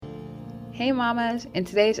Hey mamas, in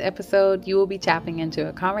today's episode, you will be tapping into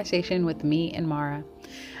a conversation with me and Mara.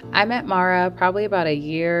 I met Mara probably about a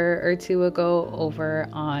year or two ago over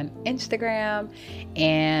on Instagram,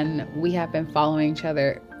 and we have been following each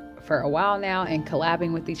other for a while now and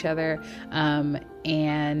collabing with each other,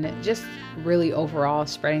 and just really overall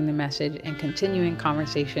spreading the message and continuing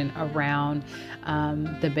conversation around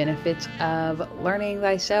the benefits of learning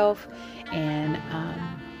thyself and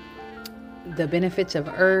the benefits of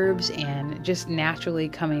herbs and just naturally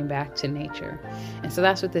coming back to nature. And so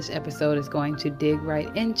that's what this episode is going to dig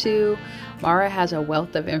right into. Mara has a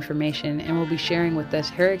wealth of information and will be sharing with us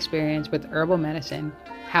her experience with herbal medicine,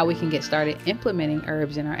 how we can get started implementing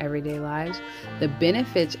herbs in our everyday lives, the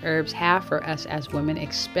benefits herbs have for us as women,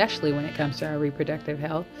 especially when it comes to our reproductive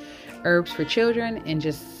health, herbs for children, and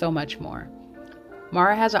just so much more.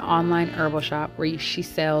 Mara has an online herbal shop where she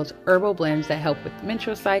sells herbal blends that help with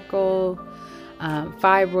menstrual cycle,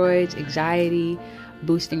 fibroids, anxiety,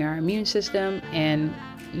 boosting our immune system, and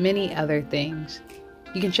many other things.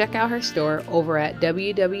 You can check out her store over at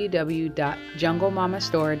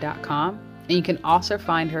www.junglemamastore.com, and you can also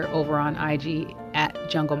find her over on IG at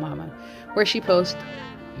Jungle Mama, where she posts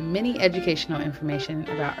many educational information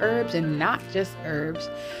about herbs, and not just herbs,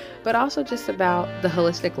 but also just about the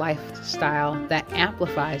holistic lifestyle that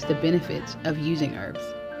amplifies the benefits of using herbs.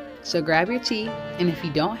 So grab your tea, and if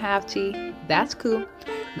you don't have tea, that's cool.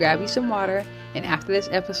 Grab you some water, and after this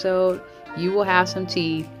episode, you will have some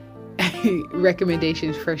tea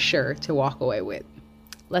recommendations for sure to walk away with.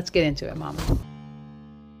 Let's get into it, mama.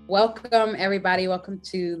 Welcome, everybody. Welcome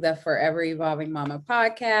to the Forever Evolving Mama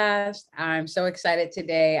podcast. I'm so excited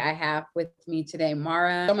today. I have with me today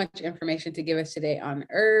Mara. So much information to give us today on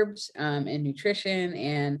herbs and nutrition.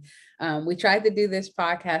 And we tried to do this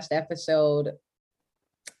podcast episode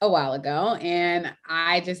a while ago, and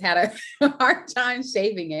I just had a hard time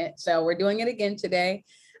saving it. So we're doing it again today.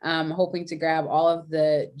 Hoping to grab all of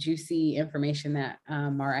the juicy information that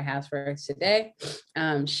Mara has for us today.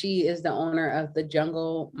 She is the owner of the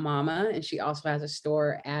Jungle Mama, and she also has a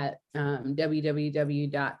store at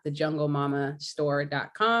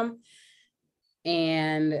www.thejunglemamastore.com.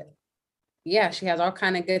 And yeah, she has all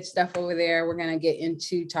kind of good stuff over there. We're going to get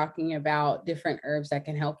into talking about different herbs that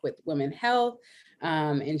can help with women's health,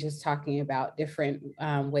 and just talking about different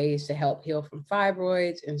ways to help heal from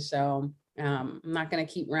fibroids. And so I'm not going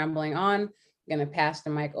to keep rambling on. I'm going to pass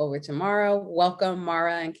the mic over to Mara. Welcome,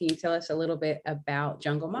 Mara. And can you tell us a little bit about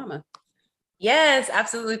Jungle Mama? Yes,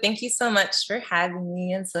 absolutely. Thank you so much for having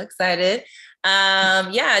me. I'm so excited.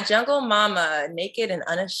 Jungle Mama, naked and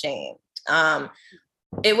unashamed.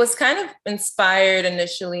 It was kind of inspired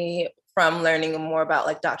initially from learning more about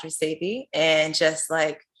like Dr. Sebi, and just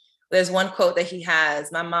like, there's one quote that he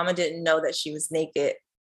has: "My mama didn't know that she was naked.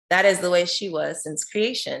 That is the way she was since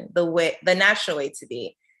creation, the natural way to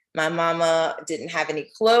be. My mama didn't have any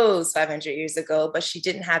clothes 500 years ago, but she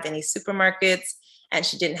didn't have any supermarkets, and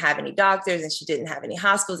she didn't have any doctors, and she didn't have any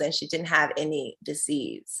hospitals, and she didn't have any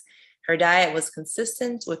disease. Her diet was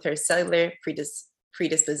consistent with her cellular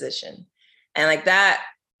predisposition." And like that,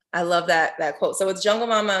 I love that quote. So with Jungle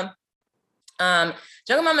Mama,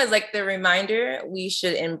 Jungle Mama is like the reminder we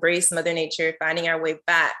should embrace Mother Nature, finding our way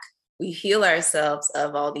back. We heal ourselves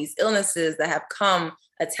of all these illnesses that have come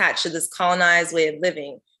attached to this colonized way of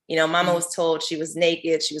living. You know, Mama was told she was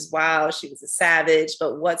naked, she was wild, she was a savage,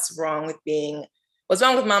 but what's wrong with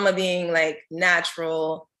Mama being like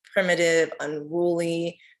natural, primitive,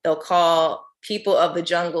 unruly? They'll call people of the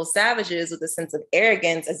jungle savages with a sense of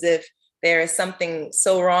arrogance, as if there is something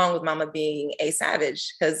so wrong with Mama being a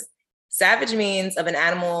savage, because savage means of an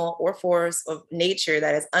animal or force of nature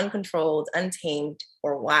that is uncontrolled, untamed,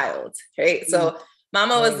 or wild, right? So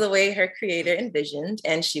Mama was the way her creator envisioned,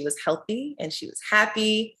 and she was healthy and she was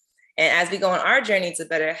happy. And as we go on our journey to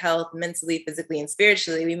better health, mentally, physically, and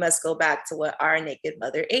spiritually, we must go back to what our naked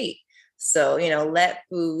mother ate. So, let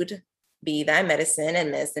food be thy medicine,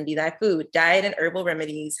 and medicine be thy food. Diet and herbal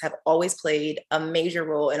remedies have always played a major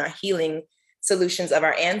role in our healing solutions of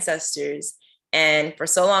our ancestors. And for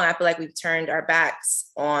so long, I feel like we've turned our backs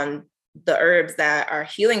on the herbs that are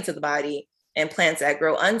healing to the body, and plants that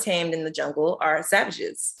grow untamed in the jungle are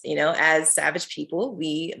savages. As savage people,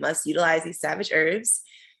 we must utilize these savage herbs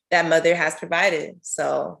that Mother has provided.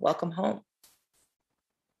 So welcome home.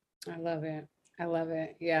 I love it.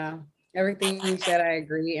 Yeah. Everything you said, I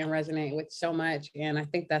agree and resonate with so much. And I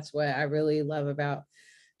think that's what I really love about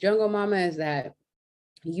Jungle Mama, is that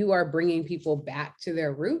you are bringing people back to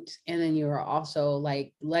their roots, and then you are also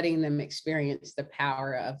like letting them experience the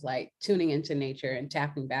power of like tuning into nature and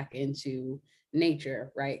tapping back into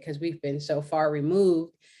nature, right? Because we've been so far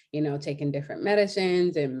removed taking different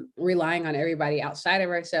medicines and relying on everybody outside of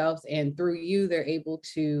ourselves. And through you, they're able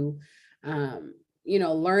to,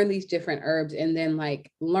 learn these different herbs and then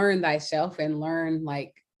like learn thyself and learn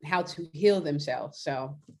like how to heal themselves.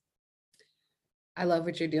 So I love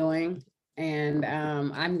what you're doing. And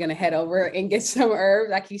I'm going to head over and get some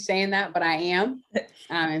herbs. I keep saying that, but I am.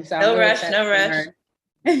 And so no I'm really rush, no rush.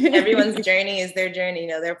 excited. Everyone's journey is their journey.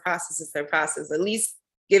 Their process is their process. At least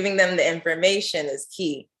giving them the information is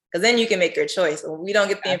key, because then you can make your choice. When we don't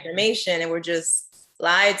get the information and we're just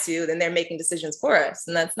lied to, then they're making decisions for us,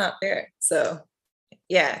 and that's not fair. So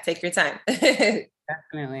yeah, take your time.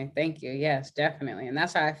 Definitely. Thank you. Yes, definitely. And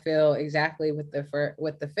that's how I feel exactly with the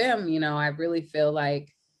film. I really feel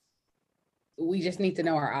like we just need to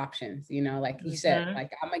know our options, like you said,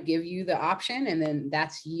 like I'm gonna give you the option and then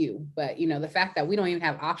that's you. But the fact that we don't even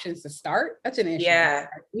have options to start, that's an issue. Yeah.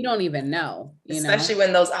 We don't even know, especially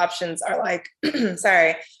when those options are like,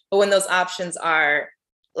 sorry, but when those options are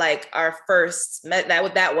like our first,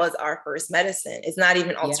 that was our first medicine. It's not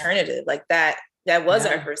even alternative. Like that was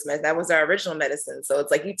our first medicine. That was our original medicine. So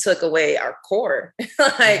it's like you took away our core,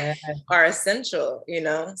 like our essential,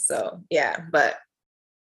 so yeah, but.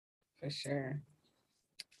 For sure.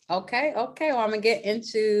 Okay. Well, I'm gonna get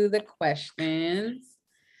into the questions.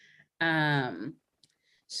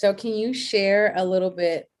 So can you share a little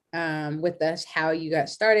bit with us how you got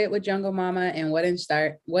started with Jungle Mama and what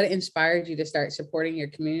inspired you to start supporting your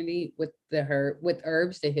community with with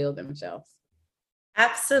herbs to heal themselves?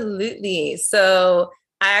 Absolutely. So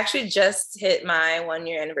I actually just hit my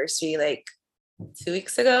 1-year anniversary like 2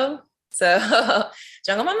 weeks ago. So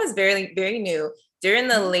Jungle Mama is very, very new. During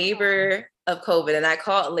the labor of COVID, and I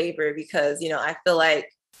call it labor because, I feel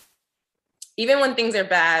like even when things are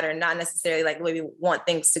bad or not necessarily like the way we want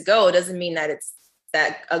things to go, it doesn't mean that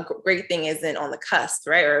that a great thing isn't on the cusp,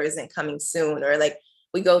 right? Or isn't coming soon, or like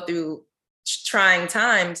we go through trying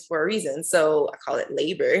times for a reason. So I call it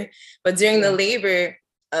labor. But during the labor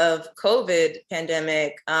of COVID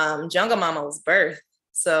pandemic, Jungle Mama was birthed.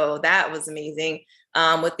 So that was amazing.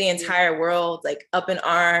 With the entire world like up in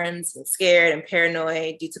arms and scared and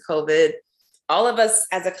paranoid due to COVID, all of us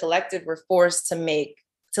as a collective were forced to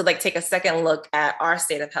take a second look at our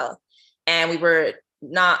state of health. And we were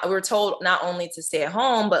told not only to stay at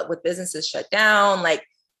home, but with businesses shut down, like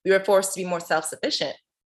we were forced to be more self-sufficient.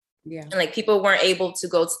 Yeah. And like people weren't able to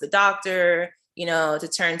go to the doctor, to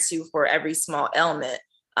turn to for every small ailment.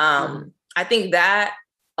 I think that,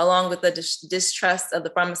 along with the distrust of the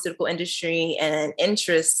pharmaceutical industry and an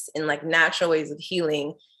interest in like natural ways of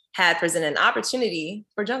healing, had presented an opportunity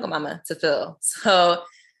for Jungle Mama to fill. So,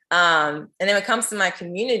 and then when it comes to my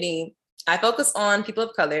community, I focus on people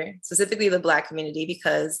of color, specifically the Black community,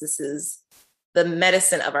 because this is the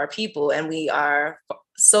medicine of our people. And we are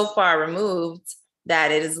so far removed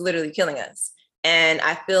that it is literally killing us. And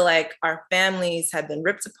I feel like our families have been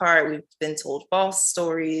ripped apart. We've been told false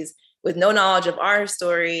stories with no knowledge of our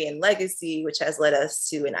story and legacy, which has led us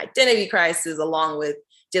to an identity crisis, along with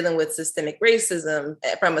dealing with systemic racism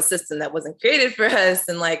from a system that wasn't created for us.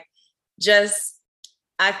 And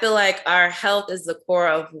I feel like our health is the core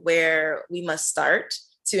of where we must start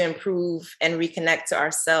to improve and reconnect to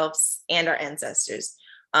ourselves and our ancestors.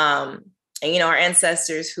 And our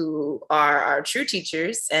ancestors who are our true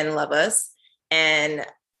teachers and love us. And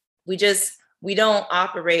we don't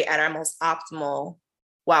operate at our most optimal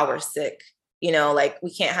while we're sick. Like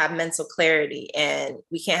we can't have mental clarity and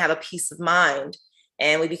we can't have a peace of mind,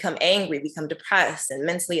 and we become angry, become depressed and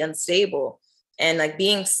mentally unstable. And like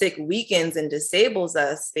being sick weakens and disables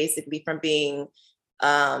us basically from being,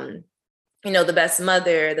 the best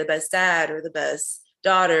mother, the best dad, or the best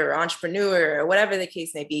daughter or entrepreneur, or whatever the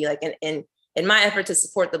case may be. Like in my effort to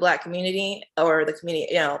support the Black community or the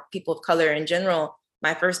community, people of color in general,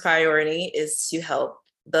 my first priority is to help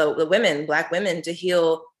the women, Black women, to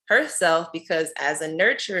heal herself, because as a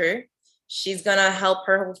nurturer, she's going to help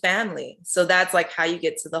her whole family. So that's like how you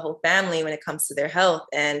get to the whole family when it comes to their health.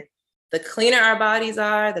 And the cleaner our bodies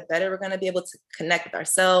are, the better we're going to be able to connect with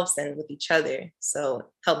ourselves and with each other. So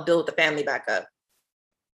help build the family back up.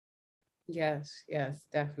 Yes,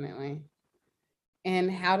 definitely.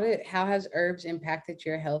 And how has herbs impacted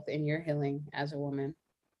your health and your healing as a woman?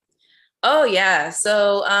 Oh yeah.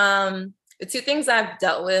 So the two things I've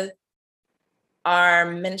dealt with are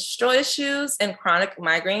menstrual issues and chronic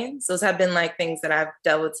migraines. Those have been like things that I've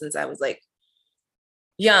dealt with since I was like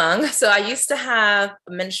young. So I used to have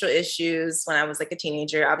menstrual issues when I was like a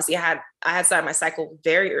teenager. Obviously I had started my cycle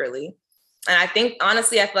very early. And I think,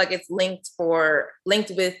 honestly, I feel like it's linked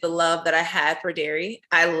with the love that I had for dairy.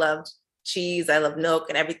 I loved cheese, I loved milk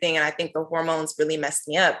and everything. And I think the hormones really messed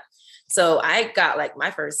me up. So I got like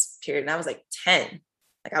my first period and I was like 10,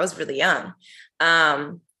 like I was really young.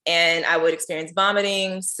 And I would experience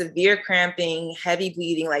vomiting, severe cramping, heavy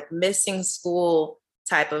bleeding, like missing school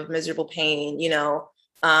type of miserable pain.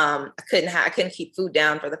 I couldn't keep food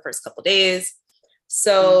down for the first couple of days.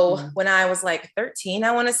 So when I was like 13,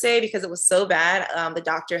 I want to say, because it was so bad, the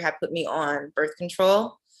doctor had put me on birth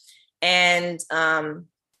control. And so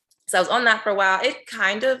I was on that for a while. It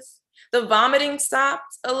kind of, the vomiting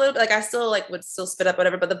stopped a little bit. Like I still like would still spit up,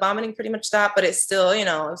 whatever, but the vomiting pretty much stopped, but it's still, it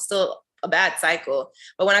was still a bad cycle.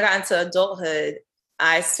 But when I got into adulthood,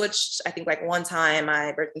 I switched, I think like one time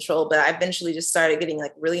my birth control, but I eventually just started getting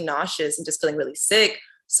like really nauseous and just feeling really sick.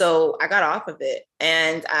 So I got off of it.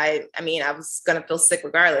 And I was going to feel sick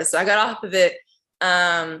regardless. So I got off of it.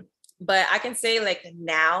 But I can say like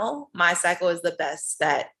now my cycle is the best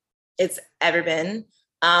that it's ever been.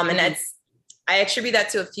 And I attribute that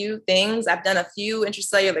to a few things. I've done a few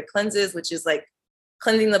intracellular cleanses, which is like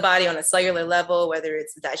cleansing the body on a cellular level, whether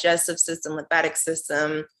it's the digestive system, lymphatic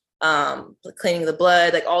system, cleaning the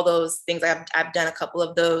blood, like all those things. I've done a couple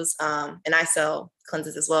of those, and I sell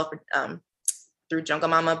cleanses as well through Jungle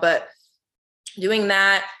Mama. But doing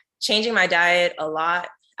that, changing my diet a lot,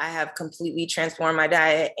 I have completely transformed my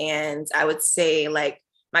diet. And I would say like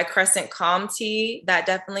my Crescent Calm tea, that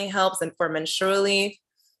definitely helps. And for menstrual relief,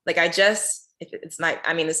 like this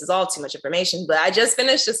is all too much information, but I just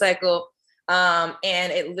finished a cycle. And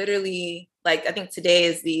it literally, like, I think today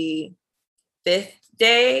is the 5th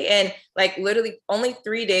day, and like literally only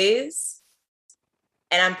 3 days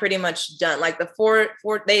and I'm pretty much done. Like the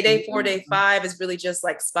day 5 is really just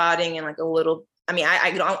like spotting and like a little,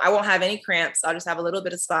 I won't have any cramps. I'll just have a little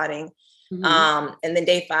bit of spotting. And then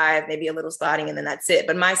day 5, maybe a little spotting, and then that's it.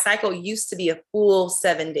 But my cycle used to be a full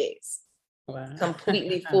 7 days. Wow.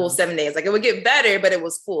 Completely full 7 days. Like it would get better, but it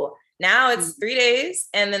was full. Now it's 3 days,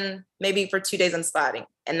 and then maybe for 2 days I'm spotting,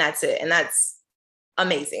 and that's it. And that's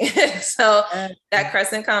amazing. So that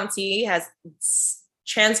Crescent Calm tea has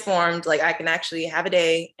transformed. Like I can actually have a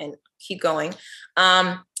day and keep going.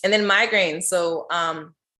 And then migraines. So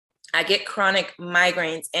I get chronic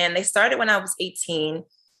migraines, and they started when I was 18.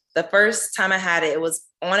 The first time I had it, it was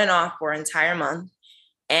on and off for an entire month.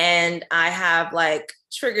 And I have like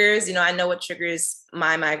triggers, I know what triggers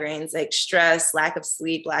my migraines, like stress, lack of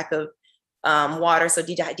sleep, lack of water. So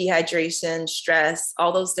dehydration, stress,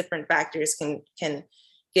 all those different factors can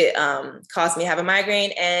get cause me to have a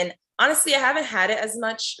migraine. And honestly, I haven't had it as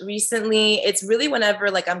much recently. It's really whenever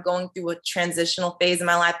like I'm going through a transitional phase in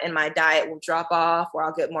my life and my diet will drop off or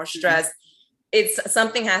I'll get more stressed. It's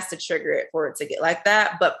something has to trigger it for it to get like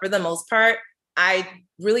that. But for the most part, I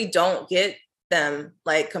really don't get them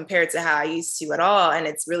like compared to how I used to at all. And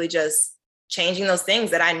it's really just changing those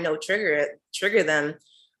things that I know trigger them.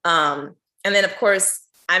 And then of course,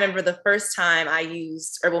 I remember the first time I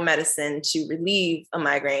used herbal medicine to relieve a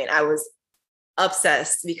migraine, I was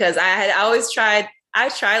obsessed because I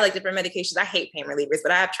tried like different medications. I hate pain relievers,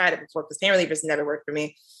 but I have tried it before because pain relievers never worked for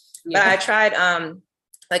me. Yeah. But I tried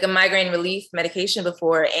like a migraine relief medication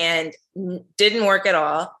before and didn't work at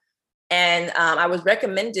all. And I was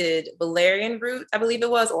recommended valerian root, I believe it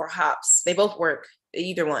was, or hops. They both work,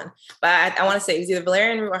 either one. But I want to say it was either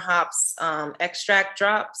valerian root or hops extract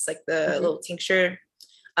drops, like the little tincture.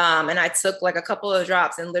 And I took like a couple of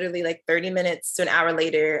drops, and literally like 30 minutes to an hour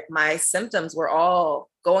later, my symptoms were all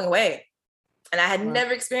going away. And I had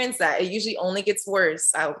never experienced that. It usually only gets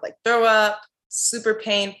worse. I would like throw up, super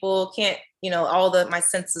painful, can't, my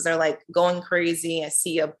senses are like going crazy. I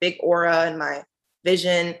see a big aura in my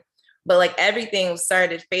vision, but like everything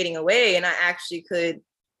started fading away, and I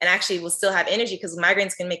actually will still have energy, because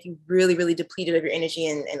migraines can make you really, really depleted of your energy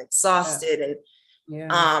and exhausted. And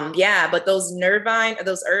but those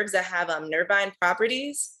herbs that have nervine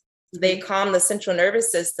properties, they calm the central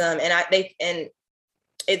nervous system, and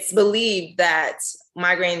it's believed that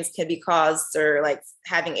migraines can be caused or like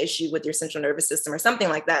having issue with your central nervous system or something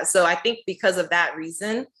like that. So I think because of that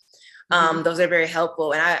reason, those are very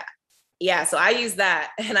helpful. And so I use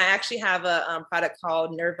that, and I actually have a product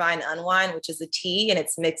called Nervine Unwind, which is a tea, and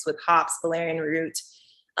it's mixed with hops, valerian root,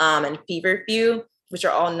 and feverfew, which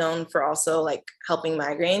are all known for also like helping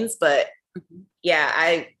migraines. But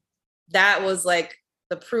that was like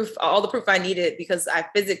all the proof I needed, because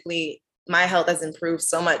my health has improved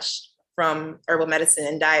so much from herbal medicine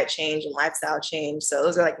and diet change and lifestyle change. So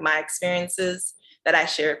those are like my experiences that I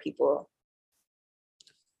share with people.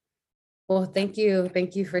 Well, thank you.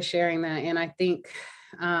 Thank you for sharing that. And I think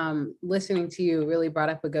listening to you really brought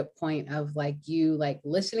up a good point of like you like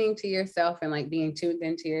listening to yourself and like being tuned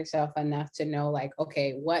into yourself enough to know like,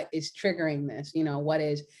 okay, what is triggering this? What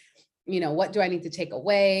is what do I need to take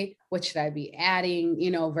away? What should I be adding?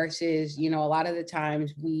 Versus, a lot of the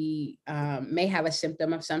times we may have a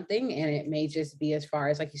symptom of something, and it may just be, as far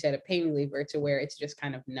as, like you said, a pain reliever, to where it's just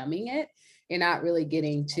kind of numbing it. You're not really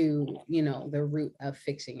getting to, the root of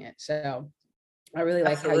fixing it. So I really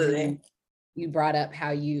like how you brought up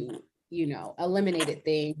how you eliminated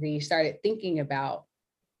things, and you started thinking about,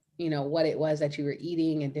 what it was that you were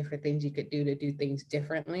eating and different things you could do to do things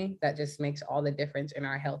differently. That just makes all the difference in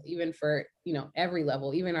our health, even for, every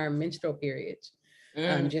level, even our menstrual periods.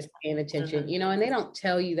 Just paying attention, and they don't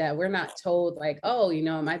tell you that. We're not told, like, oh, it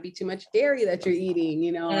might be too much dairy that you're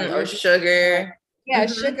eating, or sugar.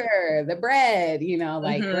 Sugar, the bread,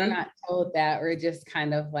 like we're not told that. We're just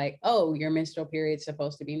kind of like, oh, your menstrual period's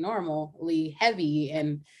supposed to be normally heavy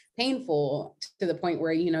and painful, to the point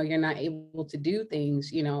where, you're not able to do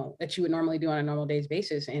things, that you would normally do on a normal day's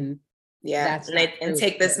basis. And that's and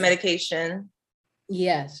take this medication.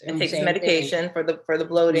 Yes. And take this medication for the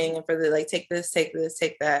bloating, and for the, like, take this, take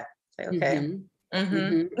that. Okay.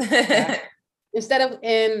 Instead of,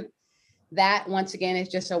 and that, once again, is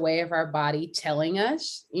just a way of our body telling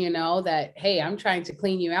us, that, hey, I'm trying to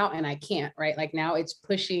clean you out and I can't, right? Like, now it's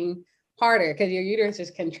pushing harder because your uterus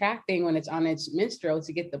is contracting when it's on its menstrual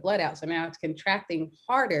to get the blood out. So now it's contracting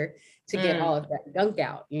harder to get all of that gunk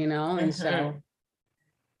out, and so,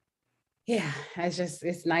 yeah,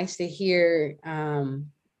 it's nice to hear, and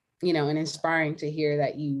inspiring to hear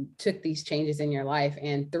that you took these changes in your life,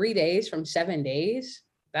 and 3 days from 7 days,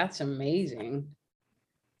 that's amazing.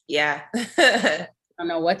 Yeah. I don't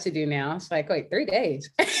know what to do now. It's like, wait, 3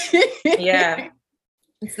 days. Yeah.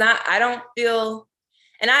 It's not, I don't feel,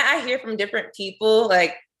 and I hear from different people,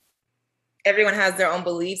 like, everyone has their own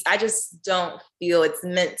beliefs. I just don't feel it's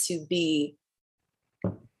meant to be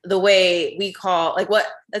the way we call, like, what,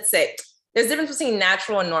 let's say, there's a difference between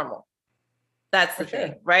natural and normal. That's the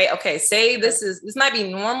thing, right? Okay, say this might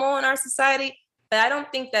be normal in our society, but I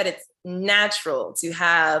don't think that it's natural to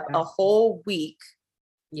have a whole week.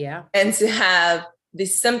 Yeah. And to have the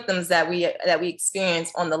symptoms that we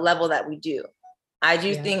experience on the level that we do. I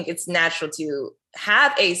do think it's natural to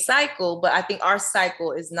have a cycle, but I think our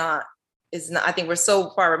cycle is not, I think we're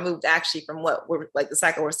so far removed actually from what we're, like, the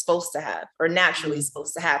cycle we're supposed to have, or naturally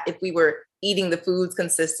supposed to have, if we were eating the foods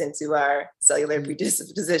consistent to our cellular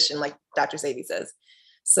predisposition, like Dr. Sebi says.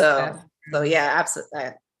 So yeah,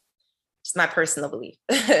 absolutely. It's my personal belief.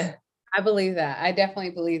 I believe that. I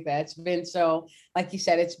definitely believe that. It's been so, like you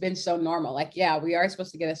said, it's been so normal. Like, yeah, we are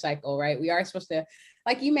supposed to get a cycle, right? We are supposed to,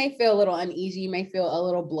 like, you may feel a little uneasy, you may feel a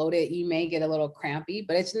little bloated, you may get a little crampy,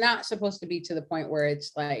 but it's not supposed to be to the point where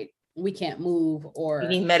it's like, we can't move, or we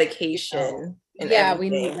need medication. We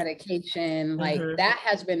need medication. Like, that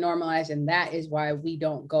has been normalized. And that is why we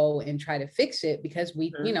don't go and try to fix it, because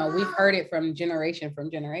we, we've heard it from generation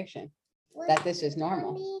that this is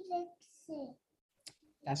normal.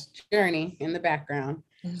 That's Journey in the background.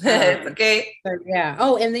 Okay. So, yeah.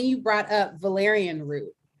 Oh, and then you brought up valerian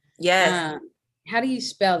root. Yes. How do you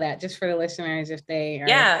spell that, just for the listeners, if they are?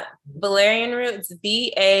 Yeah, valerian root. It's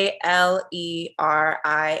VALERIAN.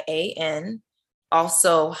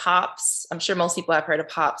 Also hops. I'm sure most people have heard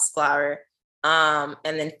of hops flower. And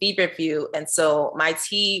then feverfew. And so my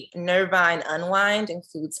tea, Nervine Unwind,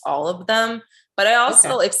 includes all of them. But I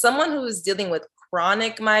also, if someone who is dealing with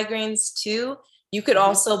chronic migraines too, you could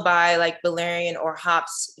also buy, like, valerian or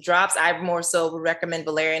hops drops. I more so would recommend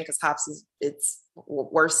valerian, because hops it's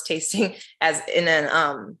worse tasting as in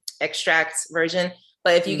an extract version.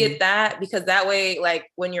 But if you get that, because that way,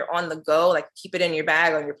 like, when you're on the go, like, keep it in your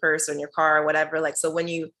bag or in your purse or in your car or whatever. Like, so when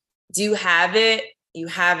you do have it, you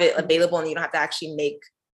have it available, and you don't have to actually make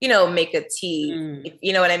a tea, if,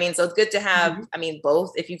 you know what I mean? So it's good to have, I mean,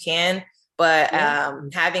 both if you can. But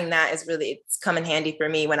having that is really, it's come in handy for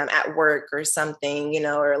me when I'm at work or something,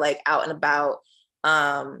 or like out and about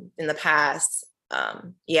in the past.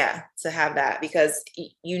 To have that, because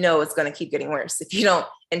it's going to keep getting worse if you don't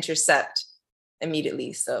intercept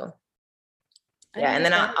immediately. So yeah, and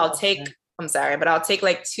then I'll take, I'm sorry, but I'll take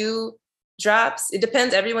like 2 drops. It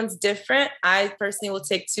depends. Everyone's different. I personally will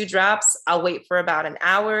take 2 drops. I'll wait for about an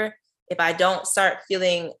hour. If I don't start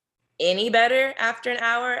feeling any better after an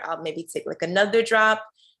hour, I'll maybe take like another drop.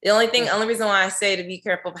 The only reason why I say to be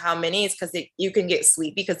careful of how many is because you can get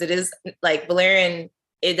sleepy, because it is like valerian,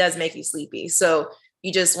 it does make you sleepy. So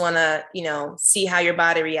you just want to, see how your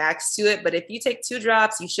body reacts to it. But if you take 2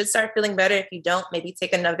 drops, you should start feeling better. If you don't, maybe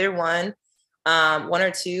take another one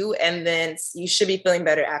or 2, and then you should be feeling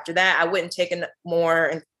better after that. I wouldn't take more,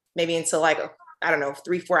 and maybe until like, I don't know,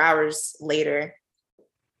 3-4 hours later,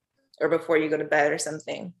 or before you go to bed or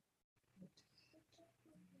something.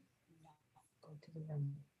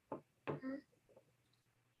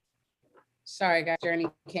 Sorry, guys. Journey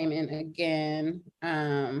came in again.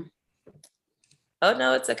 Oh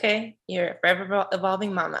no, it's okay. You're forever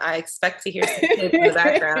evolving mama. I expect to hear some kids in the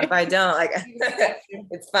background. If I don't, like,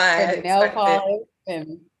 it's fine. The nail polish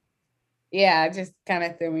and yeah, it just kind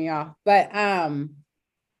of threw me off. But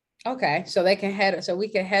okay, so we can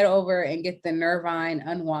head over and get the Nervine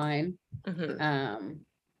Unwind. Mm-hmm.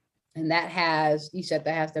 And that has, you said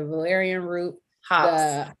that has the valerian root,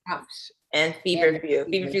 the hops, and feverfew.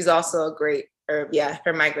 Feverfew is also a great herb, yeah,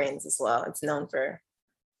 for migraines as well. It's known for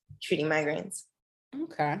treating migraines.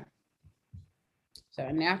 Okay. So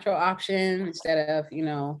a natural option instead of,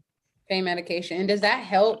 pain medication. And does that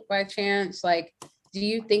help by chance? Like, do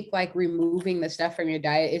you think like removing the stuff from your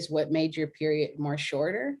diet is what made your period more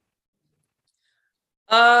shorter?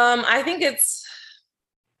 I think it's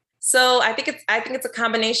a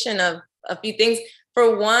combination of a few things.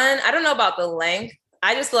 For one, I don't know about the length.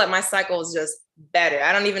 I just feel like my cycle is just better.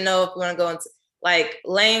 I don't even know if we want to go into like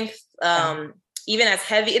length, even as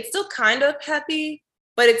heavy. It's still kind of heavy,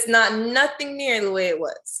 but it's nothing near the way it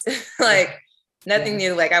was. Like nothing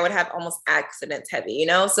near, like I would have almost accidents heavy,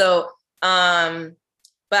 So, but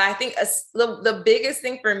I think the biggest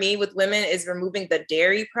thing for me with women is removing the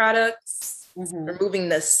dairy products, removing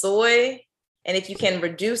the soy. And if you can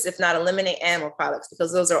reduce, if not eliminate animal products,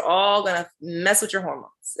 because those are all going to mess with your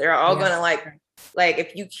hormones. They're all going to like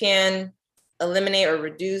if you can eliminate or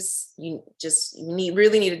reduce, you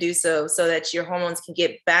really need to do so that your hormones can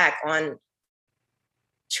get back on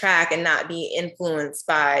track and not be influenced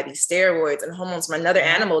by these steroids and hormones from another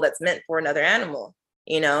animal that's meant for another animal.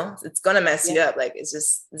 It's going to mess you up. Like, this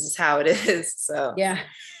is how it is. So yeah.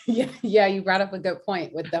 You brought up a good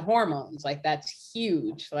point with the hormones. Like, that's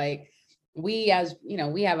huge. Like, we have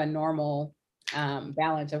a normal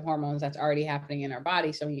balance of hormones that's already happening in our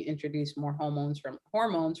body. So when you introduce more hormones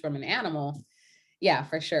from an animal, yeah,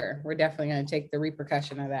 for sure, we're definitely going to take the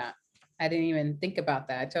repercussion of that. I didn't even think about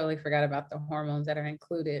that. I totally forgot about the hormones that are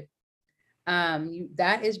included.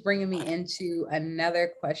 That is bringing me into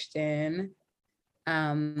another question.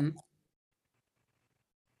 And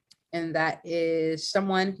that is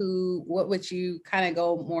what would you kind of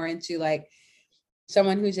go more into, like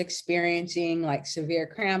someone who's experiencing like severe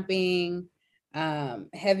cramping,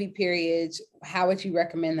 heavy periods? How would you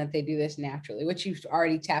recommend that they do this naturally, which you've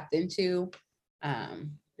already tapped into?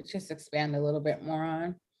 Just expand a little bit more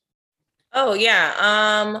on. Oh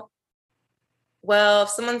yeah. Well, if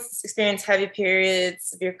someone's experienced heavy periods,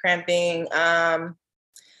 severe cramping, well,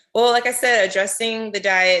 like I said, addressing the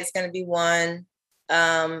diet is going to be one.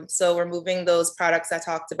 So removing those products I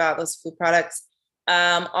talked about, those food products.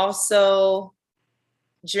 Also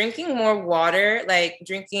drinking more water, like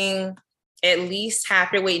drinking at least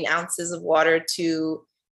half your weight in ounces of water to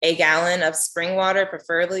a gallon of spring water,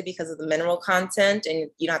 preferably because of the mineral content, and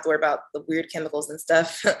you don't have to worry about the weird chemicals and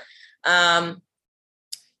stuff.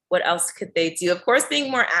 What else could they do? Of course, being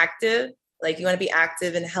more active. Like, you want to be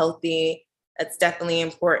active and healthy. That's definitely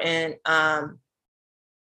important.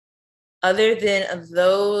 Other than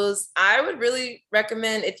those, I would really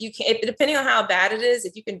recommend, if depending on how bad it is,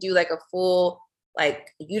 if you can do like a full like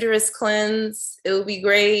uterus cleanse, it would be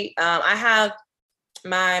great. I have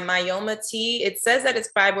my myoma tea. It says that it's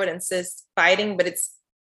fibroid and cyst fighting, but it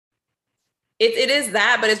is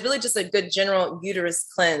that, but it's really just a good general uterus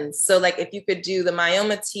cleanse. So like if you could do the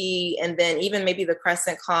myoma tea and then even maybe the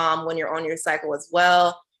crescent calm when you're on your cycle as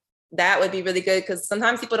well, that would be really good, because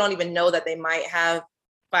sometimes people don't even know that they might have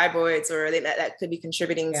fibroids, or that could be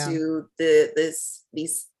contributing to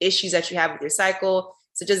these issues that you have with your cycle.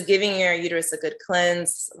 So just giving your uterus a good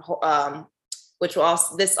cleanse, which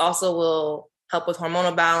this also will help with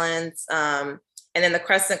hormonal balance. And then the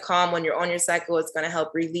crescent calm when you're on your cycle is going to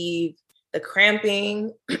help relieve the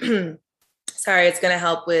cramping. Sorry, it's going to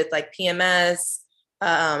help with like PMS.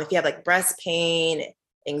 If you have like breast pain,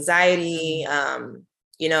 anxiety,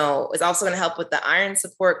 it's also going to help with the iron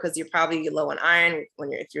support, because you're probably low on iron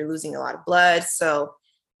if you're losing a lot of blood. So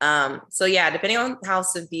yeah, depending on how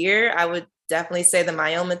severe, I would definitely say the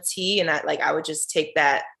myoma tea, and I would just take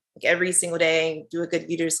that like every single day, do a good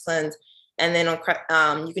uterus cleanse, and then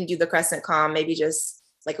you can do the crescent calm maybe just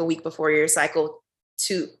like a week before your cycle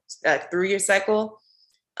through your cycle,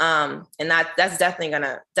 and that's definitely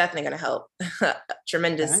gonna help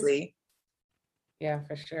tremendously. Yeah,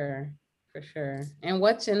 for sure. For sure. And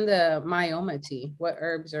what's in the myoma tea? What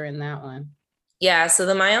herbs are in that one? Yeah, so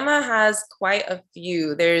the myoma has quite a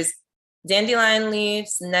few. There's dandelion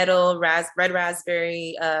leaves, nettle, red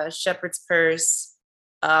raspberry, shepherd's purse,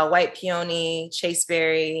 white peony,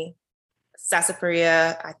 chasteberry,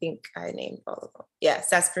 sarsaparilla. I think I named all of them. Yeah,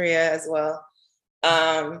 sarsaparilla as well.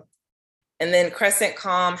 And then Crescent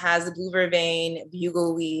Calm has the blue vervain,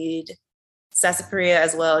 bugleweed, sarsaparilla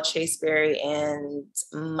as well, chasteberry, and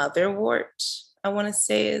motherwort, I want to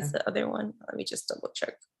say is the other one. Let me just double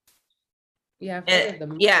check. Yeah, I've heard of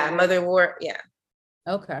the motherwort. Yeah.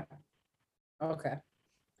 Okay.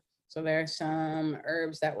 So there's some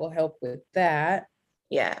herbs that will help with that.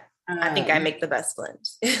 Yeah. I think I make the best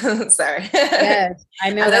blend. Sorry. Yes, I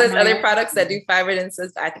know there's other products that do fiber and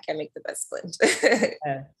cis, but I think I make the best blend.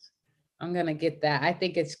 Yes. I'm gonna get that. I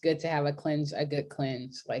think it's good to have a good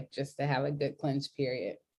cleanse, like just to have a good cleanse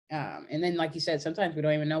period. And then, like you said, sometimes we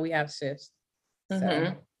don't even know we have cysts.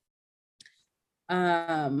 So,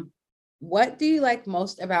 what do you like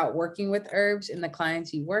most about working with herbs and the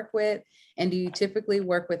clients you work with? And do you typically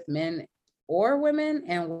work with men or women?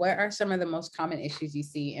 And what are some of the most common issues you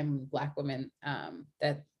see in Black women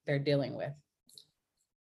that they're dealing with?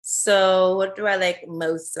 So what do I like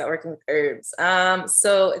most about working with herbs?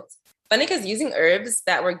 So it's funny because using herbs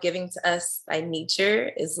that were given to us by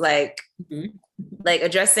nature is like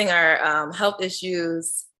addressing our health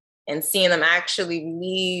issues and seeing them actually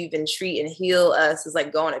relieve and treat and heal us is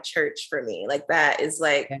like going to church for me. Like that is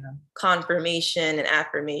like confirmation and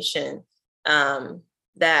affirmation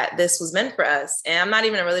that this was meant for us. And I'm not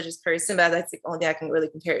even a religious person, but that's the only thing I can really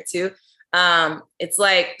compare it to. It's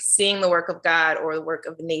like seeing the work of God or the work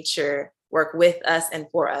of nature work with us and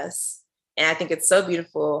for us. And I think it's so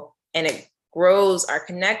beautiful, and it grows our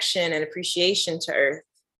connection and appreciation to earth.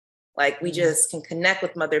 Like we just can connect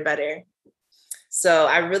with Mother better. So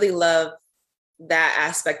I really love that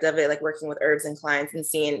aspect of it, like working with herbs and clients and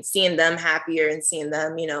seeing them happier and seeing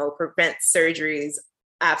them, prevent surgeries.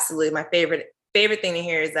 Absolutely. My favorite thing to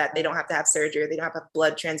hear is that they don't have to have surgery, or they don't have to have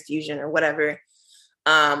blood transfusion or whatever,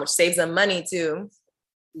 which saves them money too.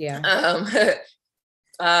 Yeah.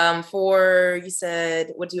 For, you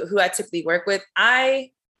said, who I typically work with?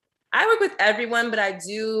 I work with everyone, but I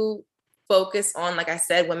do focus on, like I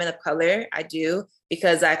said, women of color. I do,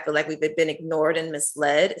 because I feel like we've been ignored and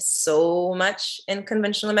misled so much in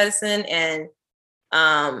conventional medicine. And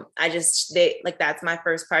that's my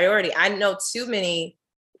first priority. I know too many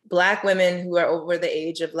Black women who are over the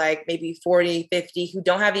age of like maybe 40, 50, who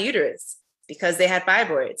don't have a uterus because they had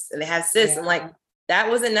fibroids and they have cysts. And like, that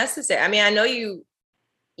wasn't necessary. I mean, I know you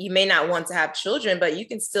may not want to have children, but you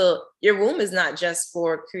can still, your womb is not just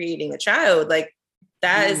for creating a child. Like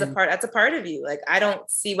that's a part of you. Like, I don't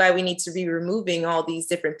see why we need to be removing all these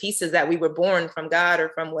different pieces that we were born from God or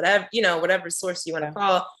from whatever, whatever source you want to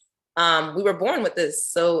call. We were born with this.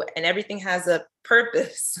 So, and everything has a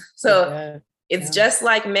purpose. So it's just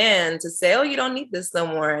like man to say, oh, you don't need this no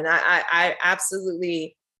more. And I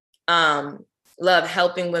absolutely love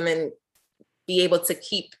helping women be able to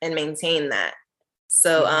keep and maintain that.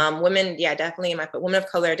 So women, definitely women of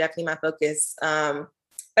color, definitely my focus. But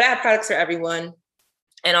I have products for everyone,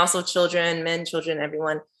 and also children, men, children,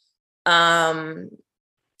 everyone.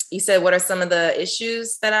 You said, what are some of the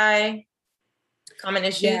common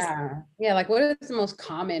issues? Yeah. Like what is the most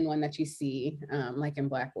common one that you see like in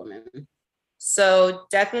Black women? So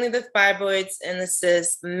definitely the fibroids and the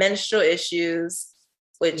cysts, menstrual issues,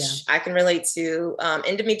 which I can relate to.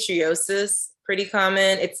 Endometriosis, pretty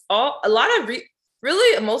common. It's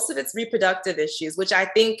really most of it's reproductive issues, which I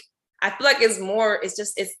feel like is more, it's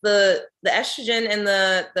the estrogen and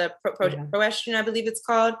the proestrogen, I believe it's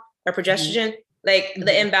called, or progesterone, like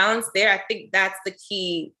the imbalance there. I think that's the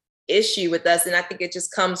key issue with us. And I think it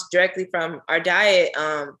just comes directly from our diet.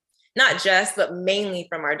 Not just, but mainly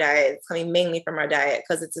from our diet. It's coming mainly from our diet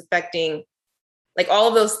because it's affecting like all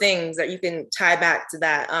of those things that you can tie back to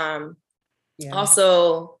that.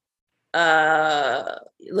 Also,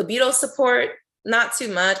 libido support, not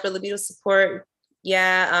too much, but libido support.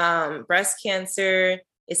 Breast cancer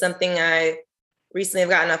is something I recently have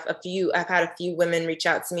gotten I've had a few women reach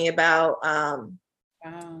out to me about.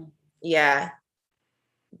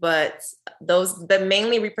 But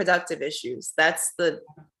mainly reproductive issues. That's the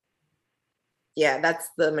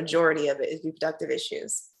majority of it, is reproductive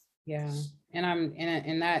issues.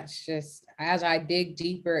 And that's just, as I dig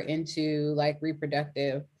deeper into like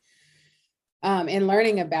reproductive and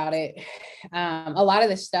learning about it, a lot of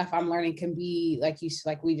the stuff I'm learning can be like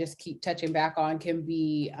we just keep touching back on, can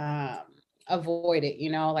be avoided,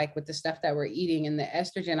 like with the stuff that we're eating. And the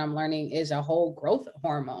estrogen, I'm learning, is a whole growth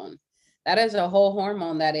hormone. That is a whole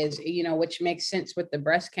hormone that is, which makes sense with the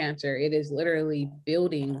breast cancer. It is literally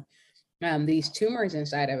building these tumors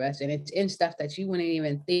inside of us, and it's in stuff that you wouldn't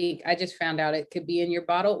even think. I just found out it could be in your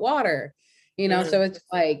bottled water, so it's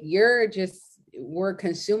like we're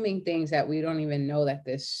consuming things that we don't even know that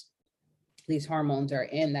these hormones are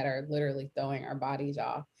in, that are literally throwing our bodies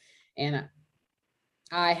off. And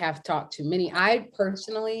I have talked to many. I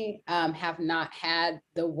personally have not had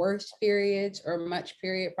the worst periods or much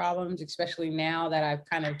period problems, especially now that I've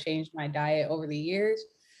kind of changed my diet over the years.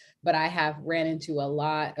 But I have ran into a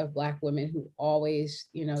lot of Black women who always,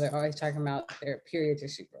 they're always talking about their periods are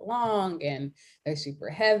super long and they're super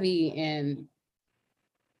heavy. And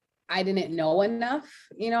I didn't know enough,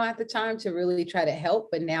 at the time to really try to help.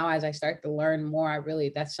 But now as I start to learn more,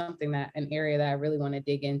 that's something an area that I really want to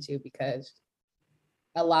dig into, because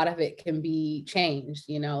a lot of it can be changed,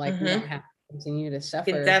 like we don't have to continue to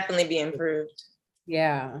suffer. Can definitely be improved.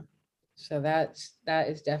 Yeah. So that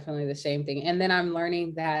is definitely the same thing. And then I'm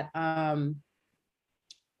learning that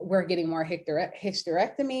we're getting more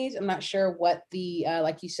hysterectomies. I'm not sure what the,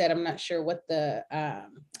 like you said, I'm not sure what the,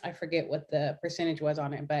 I forget what the percentage was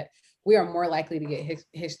on it, but we are more likely to get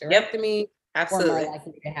hysterectomy. Yep, absolutely. We're more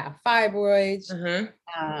likely to have fibroids.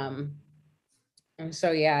 And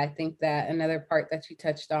so, yeah, I think that another part that you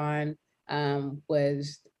touched on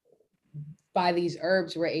was by these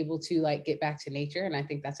herbs, we're able to like get back to nature. And I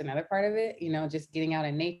think that's another part of it, just getting out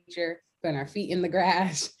in nature, putting our feet in the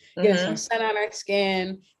grass, getting some sun on our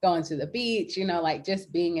skin, going to the beach, like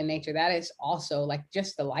just being in nature. That is also like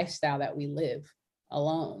just the lifestyle that we live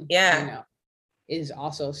alone. Yeah. Is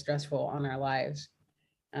also stressful on our lives.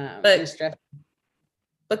 But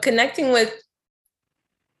connecting with,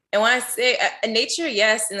 and when I say nature,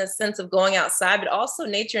 yes, in the sense of going outside, but also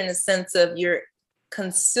nature in the sense of you're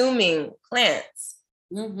consuming plants.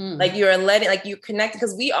 Like you're letting, like you connect,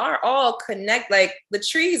 because we are all connected. Like the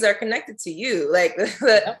trees are connected to you. Like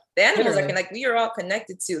the animals are connected. We are all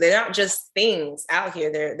connected to. They're not just things out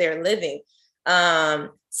here. They're living.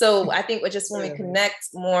 So I think just when we connect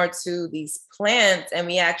more to these plants and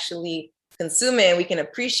we actually consume it, and we can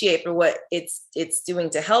appreciate for what it's doing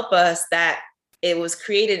to help us, that it was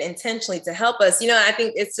created intentionally to help us. I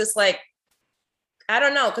think it's just like, I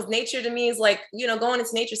don't know, because nature to me is like, going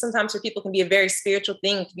into nature sometimes for people can be a very spiritual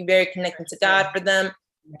thing. It can be very connecting to God for them.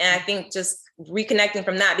 And I think just reconnecting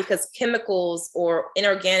from that, because chemicals or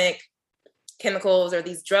inorganic chemicals or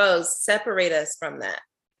these drugs separate us from that.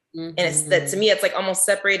 And it's that, to me, it's like almost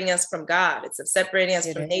separating us from God. It's separating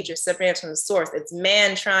us from nature, separating us from the source. It's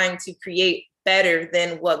man trying to create better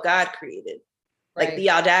than what God created. Like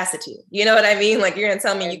the audacity, you know what I mean? Like, you're going to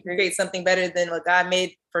tell me you can create something better than what God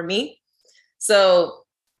made for me. So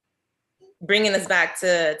bringing us back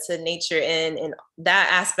to nature and that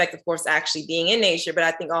aspect, of course, actually being in nature, but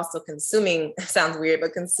I think also consuming, sounds weird,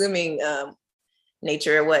 but consuming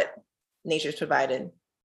nature, what nature's provided.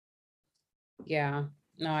 Yeah,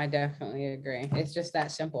 no, I definitely agree. It's just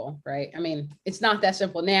that simple, right? I mean, it's not that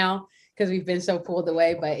simple now because we've been so pulled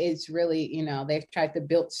away, but it's really, they've tried to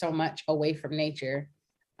build so much away from nature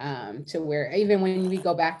to where even when we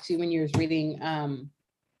go back to when you was reading,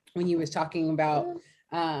 when you was talking about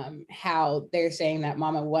how they're saying that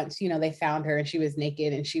mama once, they found her and she was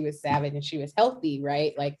naked and she was savage and she was healthy,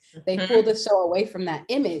 right? Like they pulled us so away from that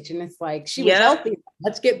image, and it's like, she was healthy.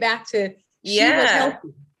 Let's get back to she was healthy,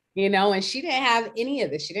 and she didn't have any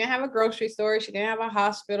of this. She didn't have a grocery store. She didn't have a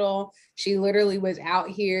hospital. She literally was out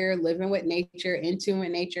here living with nature, in tune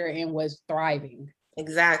with nature, and was thriving.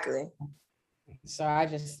 Exactly. So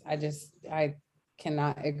I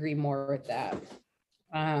cannot agree more with that.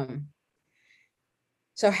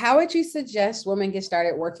 So how would you suggest women get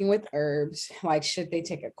started working with herbs? Like, should they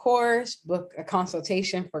take a course, book a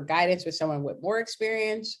consultation for guidance with someone with more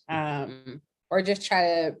experience, or just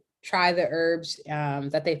try the herbs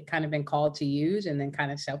that they've kind of been called to use and then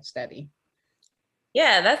kind of self-study?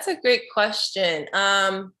 Yeah, that's a great question.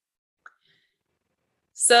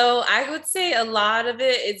 So I would say a lot of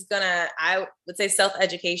it is I would say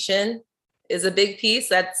self-education is a big piece.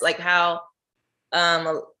 That's like how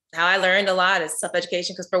I learned a lot is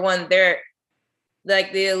self-education. Because for one,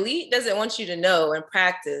 like the elite doesn't want you to know and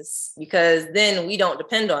practice, because then we don't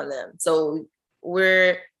depend on them. So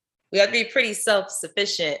we have to be pretty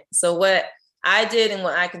self-sufficient. So what I did and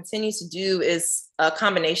what I continue to do is a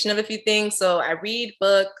combination of a few things. So I read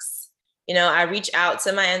books, I reach out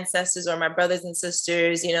to my ancestors or my brothers and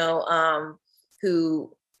sisters,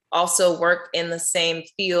 who also work in the same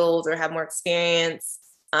field or have more experience.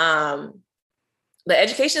 But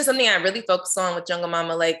education is something I really focus on with Jungle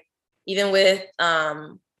Mama. Like, even with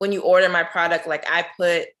when you order my product, like I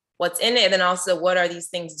put what's in it, and then also what are these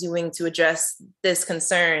things doing to address this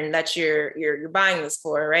concern that you're buying this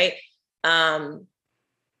for, right? And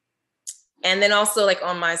then also, like,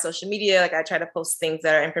 on my social media, like I try to post things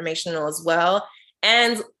that are informational as well.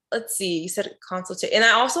 And let's see, you said consultation, and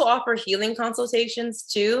I also offer healing consultations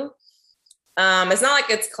too. It's not like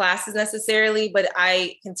it's classes necessarily, but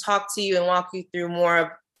I can talk to you and walk you through more of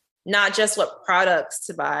not just what products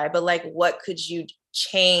to buy, but like what could you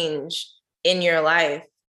change in your life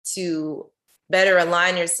to better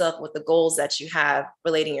align yourself with the goals that you have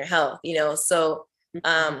relating your health, you know? So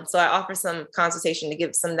so I offer some consultation to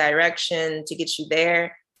give some direction to get you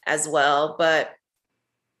there as well. But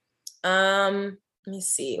let me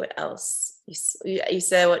see what else. You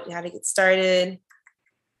said how to get started.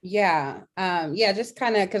 Yeah. Yeah, just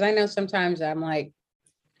kind of, because I know sometimes I'm like,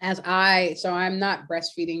 so I'm not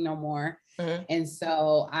breastfeeding no more. Mm-hmm. And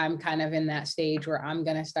so I'm kind of in that stage where I'm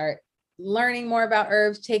going to start learning more about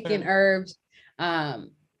herbs, taking herbs.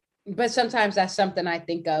 But sometimes that's something I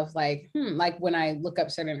think of like, like when I look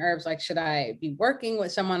up certain herbs, like, should I be working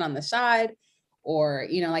with someone on the side? Or,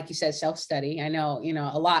 you know, like you said, self-study. I know, you know,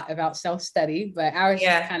 a lot about self-study, but I was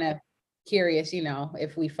just kind of curious, you know,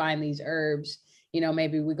 if we find these herbs, you know,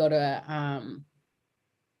 maybe we go to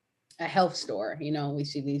a health store, you know, we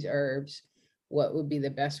see these herbs, what would be the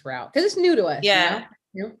best route? Because it's new to us, you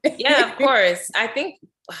know? Yeah, of course. I think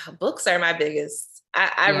books are my biggest.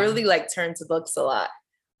 I really like turn to books a lot.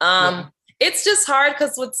 It's just hard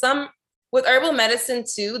because with herbal medicine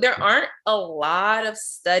too, there aren't a lot of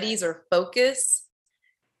studies or focus.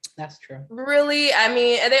 That's true. Really, I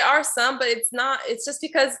mean, and there are some, but it's just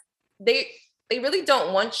because they really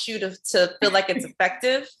don't want you to feel like it's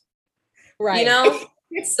effective. Right. You know?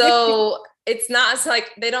 So it's not like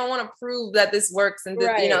they don't want to prove that this works and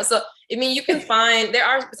you know, so I mean, you can find there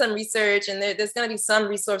are some research and there's going to be some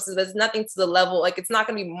resources, but it's nothing to the level, like it's not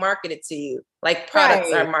going to be marketed to you like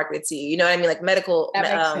products are marketed to you, you know what I mean, like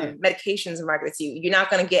medications are marketed to you. You're not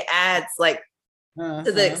going to get ads like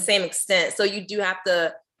to the same extent, so you do have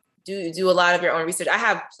to do a lot of your own research. I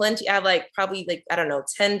have like probably like, I don't know,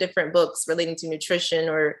 10 different books relating to nutrition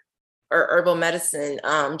or herbal medicine,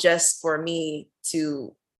 just for me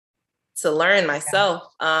to learn myself.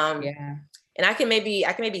 And I can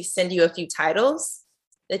maybe send you a few titles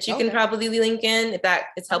that you can probably link in if that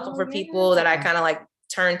it's helpful for people that I kind of like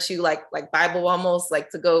turn to like Bible almost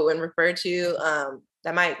like to go and refer to.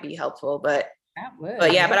 That might be helpful, but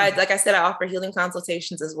I said, I offer healing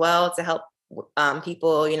consultations as well to help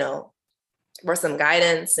people, you know, for some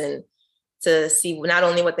guidance and to see not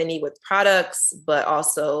only what they need with products, but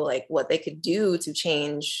also like what they could do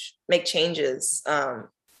to make changes,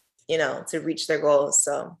 you know, to reach their goals.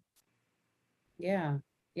 So. Yeah,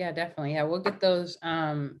 definitely. Yeah, we'll get those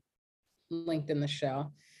linked in the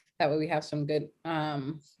show. That way we have some good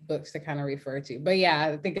books to kind of refer to. But yeah,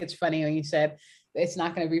 I think it's funny when you said it's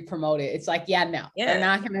not going to be promoted. It's like, no, they're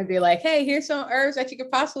not going to be like, hey, here's some herbs that you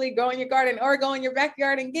could possibly grow in your garden or go in your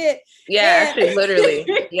backyard and get. Actually,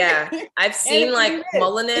 literally. Yeah. I've seen like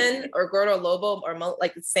Molanin or Gordo Lobo or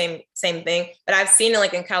like the same thing, but I've seen it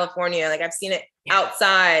like in California, like I've seen it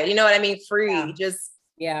outside, you know what I mean? Free, just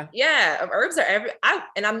herbs are I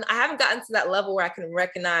haven't gotten to that level where I can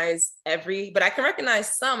recognize but I can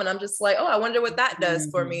recognize some, and I'm just like, oh, I wonder what that does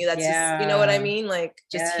for me. That's just, you know what I mean? Like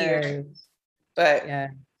just here. But I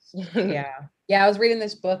was reading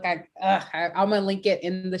this book. I'm gonna link it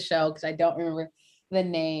in the show because I don't remember the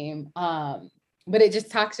name. But it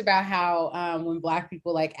just talks about how when Black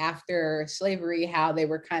people, like after slavery, how they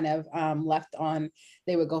were kind of left on,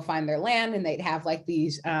 they would go find their land and they'd have like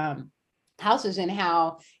these houses, and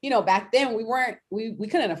how, you know, back then we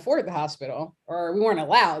couldn't afford the hospital, or we weren't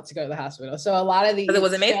allowed to go to the hospital. So a lot of these, it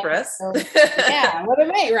wasn't made for us. What it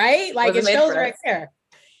made, right? Like it shows right there.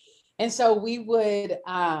 And so we would,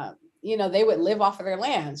 you know, they would live off of their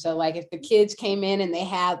land. So like if the kids came in and they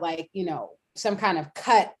had like, you know, some kind of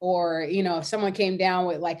cut, or, you know, if someone came down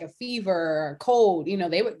with like a fever or a cold, you know,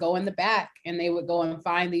 they would go in the back and they would go and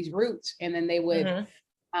find these roots, and then they would,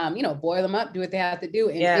 you know, boil them up, do what they have to do,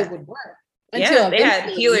 and it would work. Until they had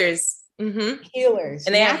healers. Healers.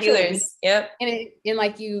 And they had healers. Yep. And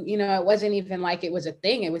like you know, it wasn't even like it was a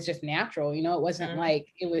thing. It was just natural. You know, it wasn't like,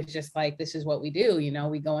 it was just like, this is what we do. You know,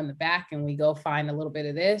 we go in the back and we go find a little bit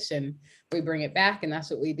of this and we bring it back, and that's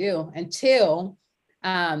what we do until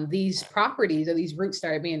these properties or these roots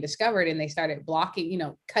started being discovered, and they started blocking, you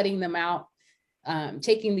know, cutting them out,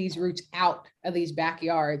 taking these roots out of these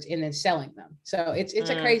backyards and then selling them. So it's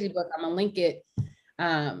a crazy book. I'm gonna link it.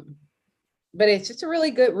 But it's just a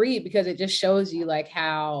really good read because it just shows you like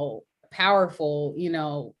how powerful, you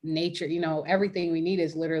know, nature, you know, everything we need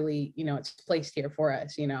is literally, you know, it's placed here for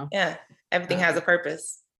us, you know. Yeah. Everything has a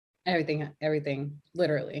purpose. Everything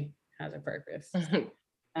literally has a purpose.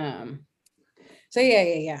 So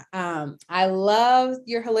yeah. I love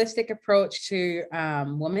your holistic approach to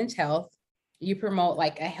women's health. You promote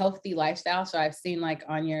like a healthy lifestyle. So I've seen like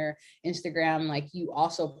on your Instagram, like you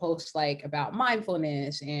also post like about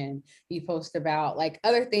mindfulness, and you post about like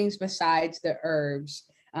other things besides the herbs.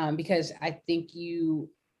 because I think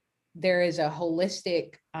there is a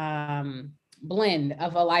holistic blend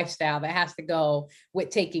of a lifestyle that has to go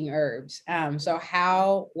with taking herbs. So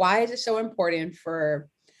why is it so important for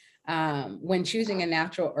when choosing a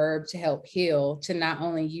natural herb to help heal, to not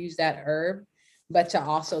only use that herb, but to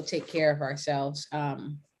also take care of ourselves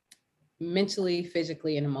mentally,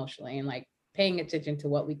 physically, and emotionally, and like paying attention to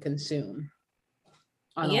what we consume?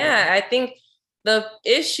 Yeah, I think the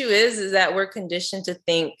issue is that we're conditioned to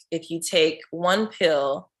think if you take one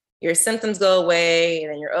pill, your symptoms go away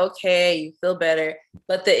and then you're okay, you feel better.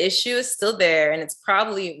 But the issue is still there and it's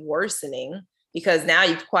probably worsening because now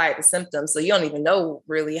you've quieted the symptoms. So you don't even know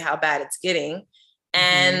really how bad it's getting.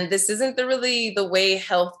 And this isn't really the way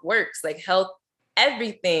health works. Like health,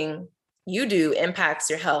 everything you do impacts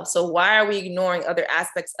your health. So why are we ignoring other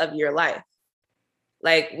aspects of your life?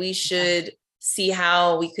 Like we should see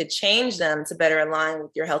how we could change them to better align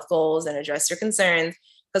with your health goals and address your concerns.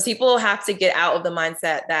 Because people have to get out of the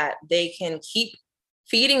mindset that they can keep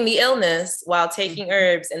feeding the illness while taking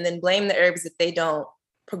herbs and then blame the herbs if they don't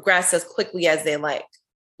progress as quickly as they like.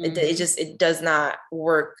 It does not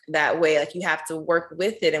work that way. Like you have to work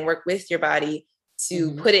with it and work with your body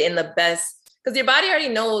to put it in the best, because your body already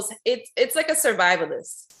knows it's like a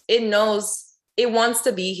survivalist. It knows it wants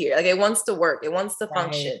to be here. Like it wants to work. It wants to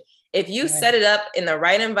function. If you set it up in the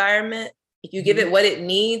right environment, if you give it what it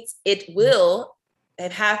needs, it will.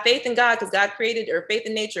 And have faith in God, because God created, or faith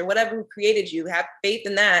in nature, whatever who created you, have faith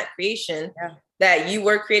in that creation, that you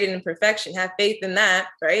were created in perfection. Have faith in that,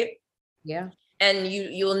 right? Yeah. And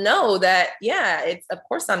you'll know that, it's, of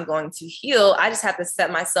course I'm going to heal. I just have to set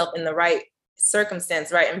myself in the right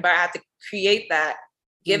circumstance, right? And I have to create that,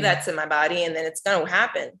 give that to my body, and then it's going to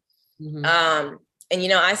happen. And,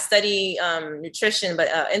 I study nutrition, but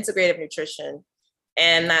integrative nutrition.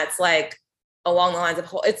 And that's like along the lines of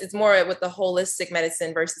it's more with the holistic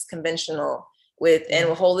medicine versus conventional and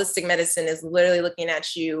holistic medicine is literally looking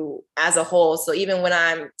at you as a whole. So even when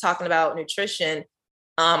I'm talking about nutrition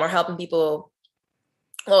or helping people,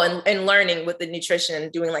 and learning with the nutrition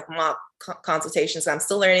and doing like mock consultations. So I'm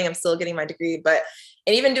still learning, I'm still getting my degree,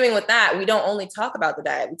 and even doing with that, we don't only talk about the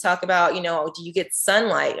diet. We talk about, do you get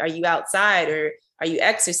sunlight? Are you outside, or are you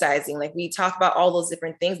exercising? Like we talk about all those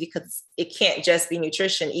different things because it can't just be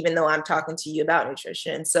nutrition, even though I'm talking to you about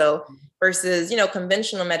nutrition. So versus,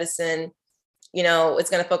 conventional medicine, it's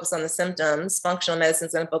going to focus on the symptoms. Functional medicine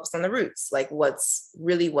is going to focus on the roots, like what's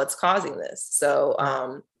causing this. So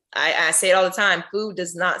I say it all the time, food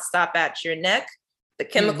does not stop at your neck. The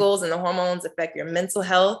chemicals and the hormones affect your mental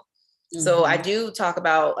health. So I do talk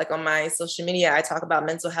about, like on my social media, I talk about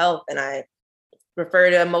mental health, and I refer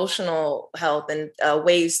to emotional health and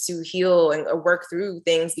ways to heal and work through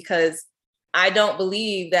things, because I don't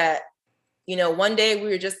believe that, one day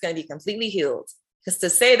we're just going to be completely healed. Because to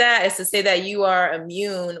say that is to say that you are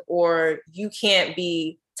immune, or you can't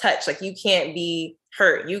be touched, like you can't be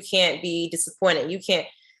hurt, you can't be disappointed, you can't,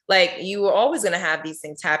 like you are always going to have these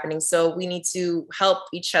things happening. So we need to help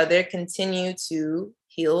each other continue to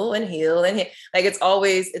heal and heal and heal. Like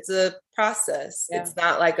it's a process. It's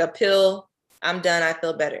not like a pill, I'm done, I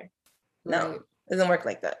feel better. No, it doesn't work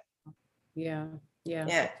like that. Yeah.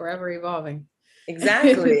 Forever evolving.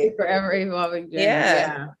 Exactly. Forever evolving journey.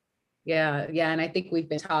 Yeah. And I think we've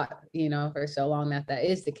been taught, for so long that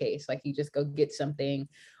is the case. Like you just go get something,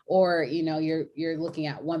 or, you're looking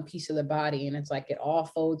at one piece of the body and it's like it all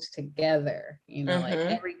folds together, like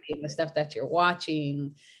everything, the stuff that you're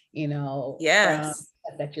watching,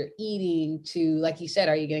 that you're eating, to, like you said,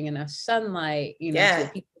 are you getting enough sunlight, to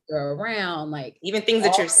the people that are around, like even things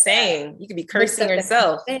that you're saying, you could be cursing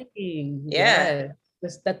yourself. The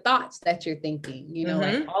thoughts that you're thinking,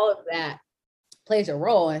 like all of that plays a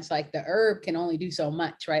role. And it's like the herb can only do so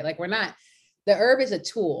much, right? Like the herb is a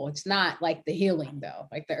tool. It's not like the healing though.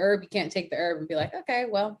 Like the herb, you can't take the herb and be like, okay,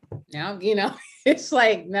 well now, it's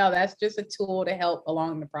like, no, that's just a tool to help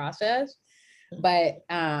along the process. But,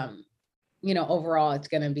 overall it's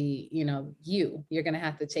going to be, you're going to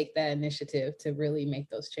have to take that initiative to really make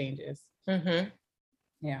those changes.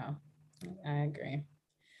 Yeah, I agree.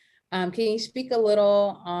 Can you speak a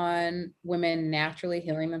little on women naturally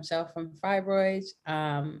healing themselves from fibroids?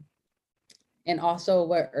 And also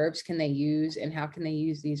what herbs can they use, and how can they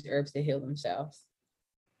use these herbs to heal themselves?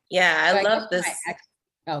 Yeah, I love this.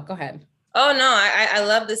 Oh, go ahead. Oh, no, I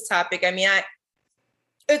love this topic. I mean,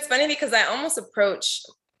 it's funny because I almost approach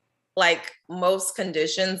like most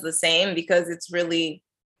conditions the same, because it's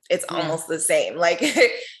almost the same. Like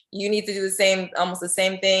you need to do almost the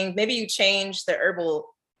same thing. Maybe you change the herbal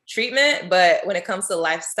treatment, but when it comes to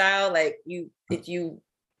lifestyle, like if you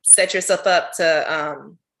set yourself up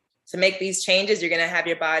to to make these changes, you're going to have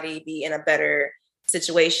your body be in a better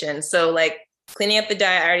situation. So like cleaning up the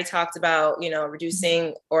diet, I already talked about, you know,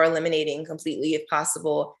 reducing or eliminating completely, if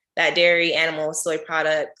possible, that dairy, animal, soy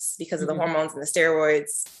products, because of the hormones and the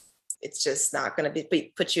steroids. It's just not going to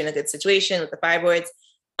put you in a good situation with the fibroids.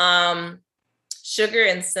 Sugar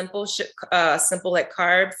and simple like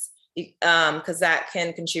carbs, because that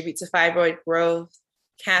can contribute to fibroid growth.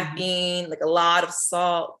 Caffeine, like a lot of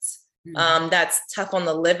salt, that's tough on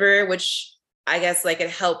the liver, which I guess like it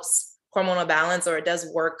helps hormonal balance, or it does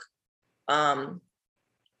work.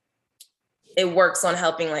 It works on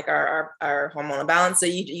helping like our hormonal balance. So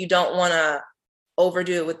you don't want to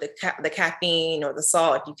overdo it with the caffeine or the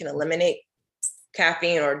salt. If you can eliminate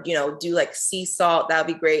caffeine, or, you know, do like sea salt, that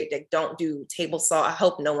would be great. Like, don't do table salt. I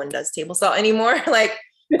hope no one does table salt anymore. Like,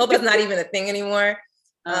 hope it's not even a thing anymore.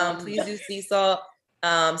 Please do sea salt.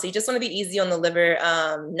 So you just want to be easy on the liver.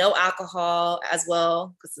 No alcohol as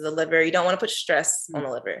well, because of the liver. You don't want to put stress on the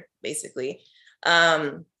liver, basically.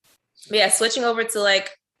 But yeah, switching over to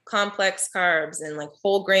like complex carbs and like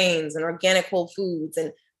whole grains and organic whole foods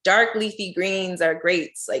and dark leafy greens are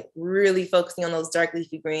great. Like really focusing on those dark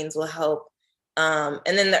leafy greens will help. And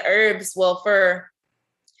then the herbs, well, for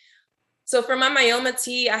my myoma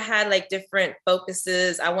tea, I had like different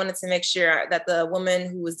focuses. I wanted to make sure that the woman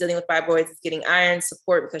who was dealing with fibroids is getting iron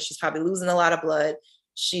support, because she's probably losing a lot of blood.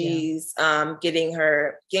 She's getting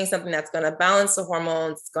something that's going to balance the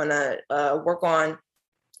hormones, going to work on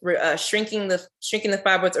shrinking the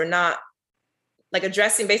fibroids, or not, like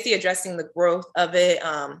addressing the growth of it,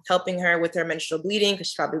 helping her with her menstrual bleeding, because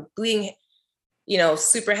she's probably bleeding, you know,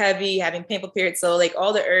 super heavy, having painful periods. So like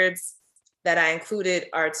all the herbs that I included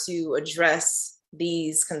are to address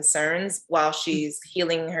these concerns while she's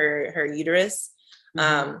healing her uterus.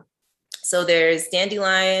 So there's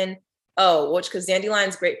dandelion. Because dandelion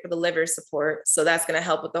is great for the liver support. So that's going to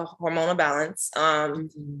help with the hormonal balance.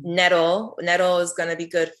 Nettle is going to be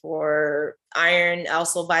good for iron,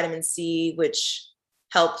 also vitamin C, which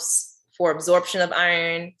helps for absorption of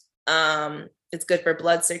iron. It's good for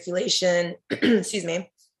blood circulation, excuse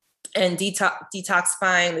me, and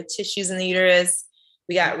detoxifying the tissues in the uterus.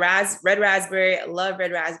 We got red raspberry. I love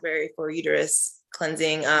red raspberry for uterus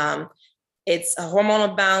cleansing. It's a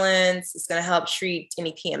hormonal balance. It's going to help treat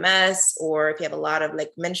any PMS, or if you have a lot of like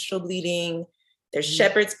menstrual bleeding. There's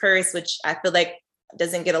shepherd's purse, which I feel like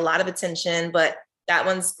doesn't get a lot of attention, but that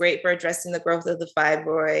one's great for addressing the growth of the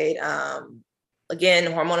fibroid.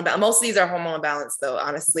 Again, hormonal balance. Most of these are hormonal balance though,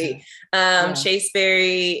 honestly.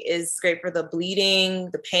 Chasteberry is great for the bleeding,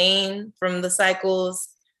 the pain from the cycles.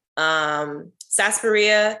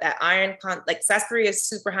 Sarsaparilla, that iron, sarsaparilla is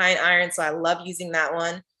super high in iron, so I love using that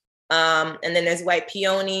one. And then there's white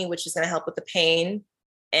peony, which is going to help with the pain,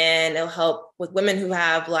 and it'll help with women who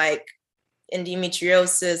have like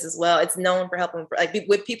endometriosis as well. It's known for helping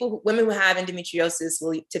with women who have endometriosis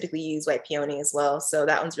will typically use white peony as well. So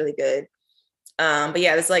that one's really good. But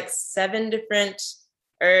yeah, there's like 7 different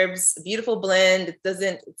herbs, beautiful blend.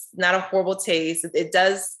 It's not a horrible taste. It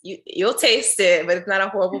does, you'll taste it, but it's not a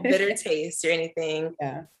horrible bitter taste or anything.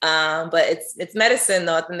 Yeah. But it's medicine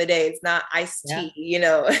though, at the end of the day. It's not iced tea, you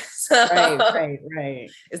know. So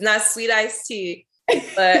Right. It's not sweet iced tea.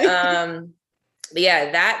 But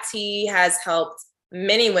yeah, that tea has helped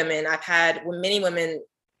many women. I've had many women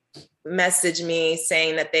message me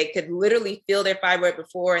saying that they could literally feel their fibroid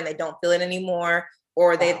before and they don't feel it anymore,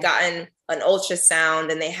 or they've gotten an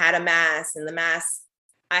ultrasound and they had a mass, and the mass,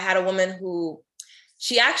 I had a woman who,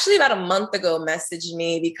 she actually about a month ago messaged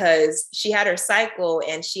me because she had her cycle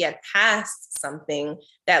and she had passed something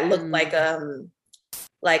that looked like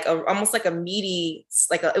almost like a meaty,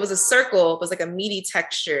 it was a circle, it was like a meaty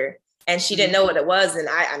texture. And she didn't know what it was. And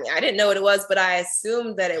I didn't know what it was, but I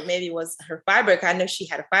assumed that it maybe was her fibroid. I know she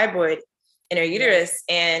had a fibroid in her uterus.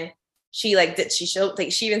 And she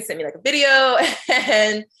she even sent me like a video.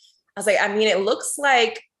 And I was like, it looks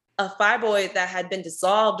like a fibroid that had been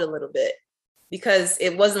dissolved a little bit, because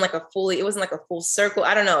it wasn't like a full circle.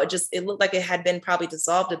 I don't know. It looked like it had been probably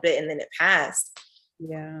dissolved a bit and then it passed.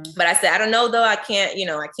 Yeah. But I said, I don't know though. I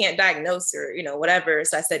can't diagnose or, whatever.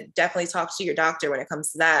 So I said, definitely talk to your doctor when it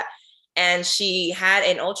comes to that. And she had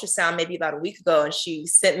an ultrasound maybe about a week ago, and she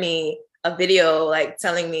sent me a video like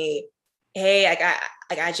telling me, hey,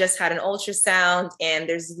 I just had an ultrasound and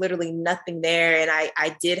there's literally nothing there. And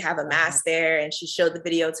I did have a mass there. And she showed the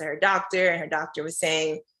video to her doctor, and her doctor was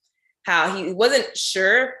saying how he wasn't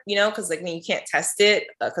sure, because like when you can't test it,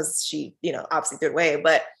 because she, obviously threw it away,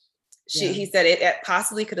 but he said it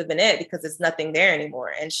possibly could have been it, because there's nothing there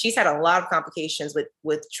anymore. And she's had a lot of complications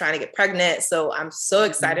with trying to get pregnant. So I'm so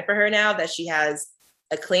excited for her now that she has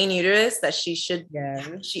a clean uterus that she should,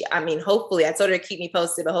 hopefully, I told her to keep me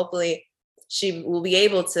posted, but hopefully she will be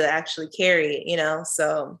able to actually carry,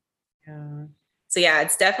 so. So yeah,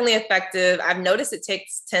 it's definitely effective. I've noticed it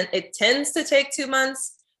tends to take 2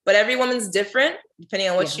 months, but every woman's different depending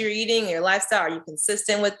on what you're eating, your lifestyle. Are you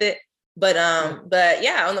consistent with it? But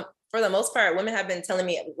yeah, for the most part, women have been telling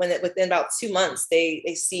me within about 2 months they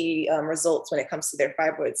see results when it comes to their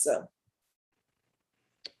fibroids. So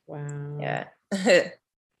wow, yeah.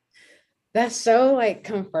 That's so like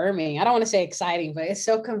confirming. I don't want to say exciting, but it's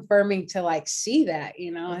so confirming to like see that,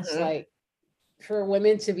 it's like for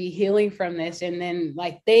women to be healing from this, and then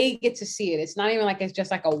like they get to see it. It's not even like it's just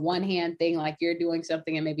like a one hand thing, like you're doing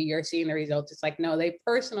something and maybe you're seeing the results. It's like, no, they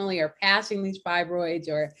personally are passing these fibroids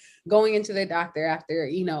or going into their doctor after,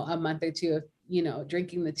 a month or two of,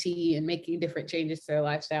 drinking the tea and making different changes to their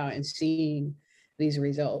lifestyle and seeing these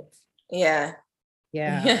results. Yeah.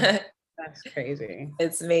 That's crazy.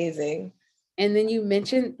 It's amazing. And then you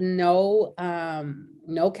mentioned no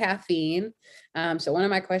caffeine. So one of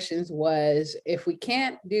my questions was, if we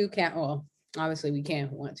can't do well, obviously we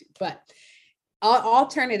can't want to, but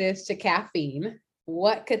alternatives to caffeine,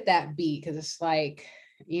 what could that be? Because it's like,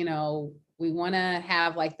 we want to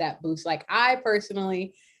have like that boost. Like I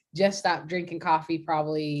personally just stopped drinking coffee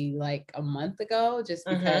probably like a month ago, just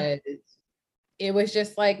because it was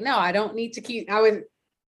just like, no, I don't need to keep,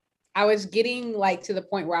 I was getting like to the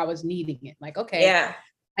point where I was needing it. Like, okay,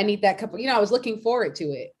 I need that cup of, I was looking forward to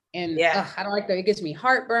it. And I don't like that. It gives me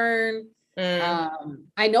heartburn.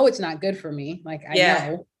 I know it's not good for me. Like I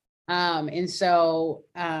know. And so,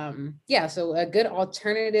 so a good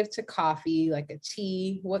alternative to coffee, like a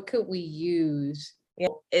tea, what could we use?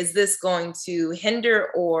 Is this going to hinder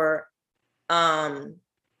or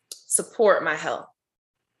support my health?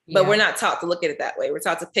 But we're not taught to look at it that way. We're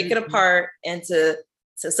taught to pick it apart and so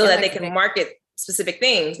that they can market specific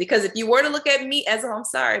things. Because if you were to look at meat as I'm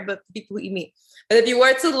sorry, but people who eat meat, but if you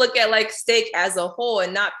were to look at like steak as a whole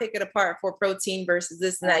and not pick it apart for protein versus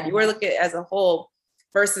this and that, you were to look at it as a whole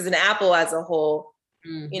versus an apple as a whole,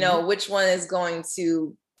 which one is going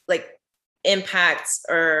to like impact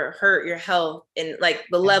or hurt your health in like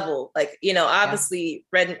the level, like, obviously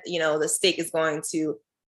the steak is going to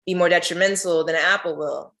be more detrimental than an apple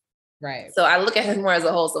will. Right. So I look at it more as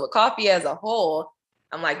a whole. So with coffee as a whole,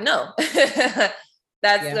 I'm like, no,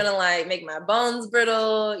 that's gonna like make my bones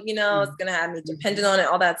brittle, it's gonna have me dependent on it,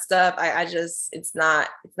 all that stuff. I just, it's not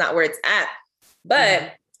where it's at.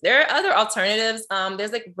 But there are other alternatives.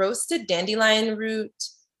 There's like roasted dandelion root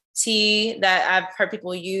tea that I've heard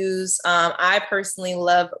people use. I personally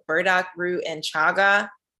love burdock root and chaga.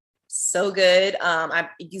 So good. I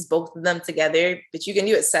use both of them together, but you can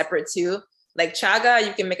do it separate too. Like chaga,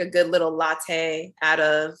 you can make a good little latte out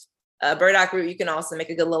of. Burdock root, you can also make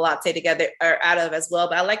a good little latte together or out of as well.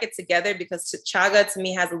 But I like it together because chaga to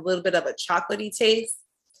me has a little bit of a chocolatey taste,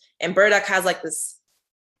 and burdock has like this,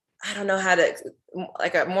 I don't know how to,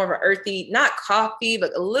 like a more of an earthy, not coffee,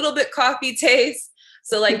 but a little bit coffee taste.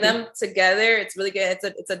 So like them together, it's really good.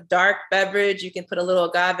 It's a dark beverage. You can put a little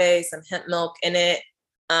agave, some hemp milk in it.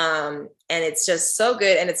 And it's just so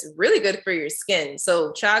good. And it's really good for your skin.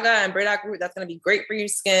 So chaga and burdock root, that's going to be great for your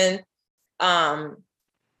skin.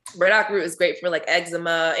 Burdock root is great for like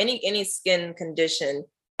eczema, any skin condition.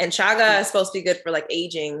 And chaga is supposed to be good for like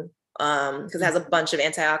aging, because it has a bunch of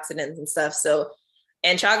antioxidants and stuff. So,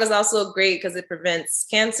 and chaga is also great because it prevents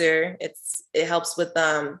cancer. It helps with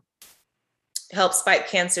helps fight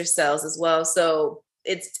cancer cells as well. So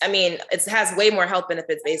it has way more health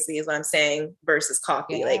benefits basically is what I'm saying versus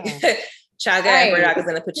coffee. Like chaga and burdock is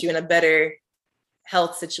going to put you in a better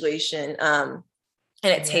health situation.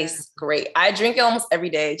 And it tastes great. I drink it almost every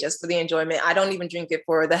day just for the enjoyment. I don't even drink it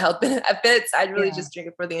for the health benefits. I really just drink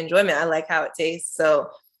it for the enjoyment. I like how it tastes. So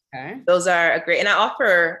those are great. And I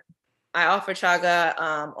offer chaga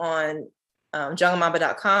on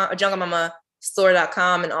junglomama.com or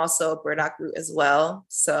junglemamastore.com and also burdock root as well.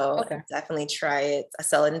 So definitely try it. I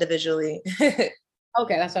sell it individually.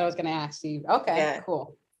 Okay, that's what I was going to ask you. Okay,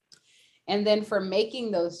 cool. And then for making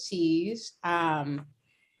those teas,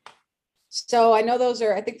 so I know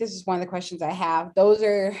I think this is one of the questions I have. Those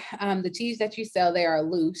are the teas that you sell, they are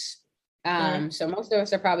loose. So most of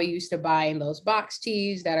us are probably used to buying those box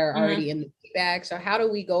teas that are already in the tea bag. So how do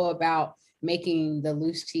we go about making the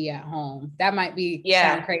loose tea at home? That might be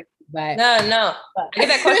sound crazy, but no. I get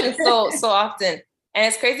that question so often. And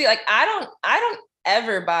it's crazy. Like I don't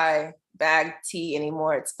ever buy bag tea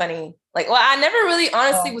anymore. It's funny. Like, well, I never really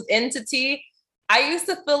honestly was into tea. I used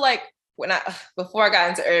to feel like before I got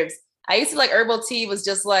into herbs, I used to like herbal tea was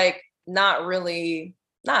just like not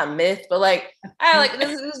a myth, but like I like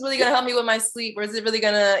this is really gonna help me with my sleep, or is it really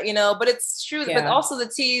gonna, but it's true. Yeah. But also the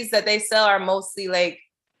teas that they sell are mostly like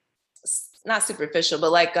not superficial,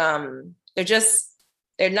 but like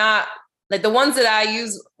they're not like the ones that I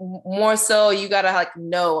use more so you gotta like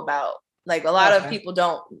know about. Like a lot of people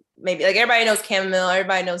don't, maybe like everybody knows chamomile,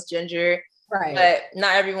 everybody knows ginger. Right. But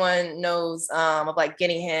not everyone knows of like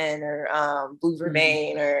guinea hen or blue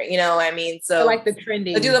vervain or what I mean. So like the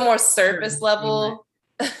trending. They do the more surface level,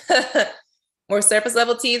 more surface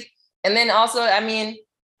level teas. And then also, I mean,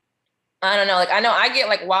 I don't know, like I know I get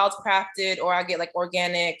like wild crafted or I get like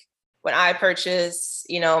organic when I purchase,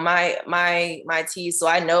 my teas. So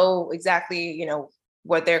I know exactly,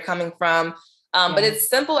 what they're coming from. But it's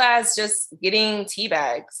simple as just getting tea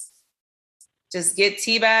bags. Just get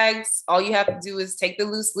tea bags. All you have to do is take the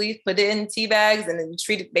loose leaf, put it in tea bags, and then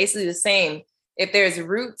treat it basically the same. If there's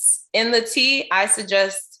roots in the tea, I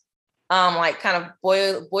suggest like kind of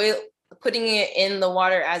boil, putting it in the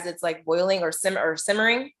water as it's like boiling or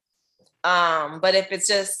simmering. But if it's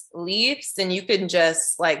just leaves, then you can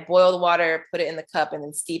just like boil the water, put it in the cup, and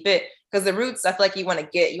then steep it. Because the roots, I feel like you want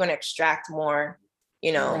to extract more,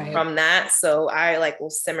 from that. So I like will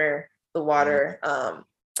simmer the water.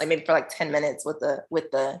 Like maybe for like 10 minutes with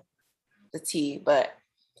the tea, but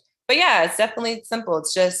yeah, it's definitely simple.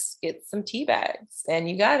 It's just get some tea bags and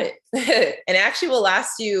you got it. And it actually will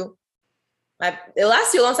last you. It'll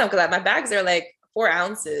last you a long time because my bags are like 4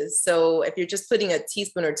 ounces. So if you're just putting a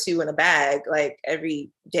teaspoon or 2 in a bag, like every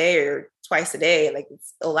day or twice a day, like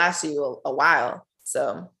it'll last you a while.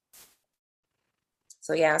 So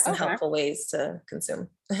yeah, some helpful ways to consume.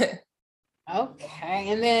 Okay.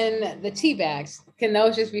 And then the tea bags, can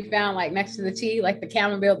those just be found like next to the tea, like the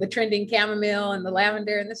chamomile, the trending chamomile and the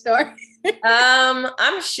lavender in the store?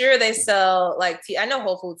 I'm sure they sell like tea. I know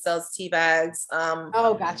Whole Foods sells tea bags.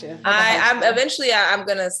 Gotcha. I'm eventually I'm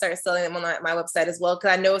going to start selling them on my website as well.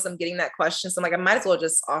 Cause I know I'm getting that question. So I'm like, I might as well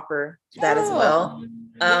just offer that as well.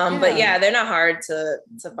 But yeah, they're not hard to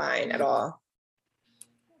find at all.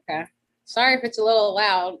 Okay. Sorry if it's a little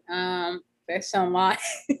loud. There's some lawn.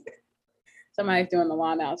 Somebody's doing the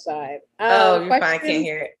lawn outside. You're fine. I can't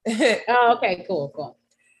hear it. Okay, cool.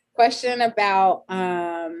 Question about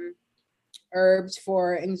herbs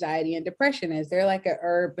for anxiety and depression. Is there like a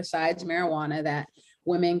herb besides marijuana that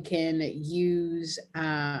women can use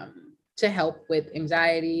to help with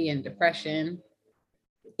anxiety and depression?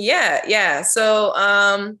 Yeah. So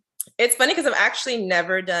it's funny because I've actually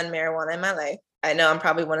never done marijuana in my life. I know I'm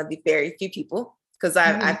probably one of the very few people because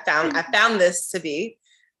I found this to be.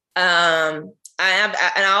 I've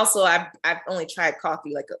only tried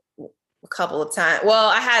coffee like a couple of times. Well,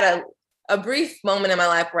 I had a brief moment in my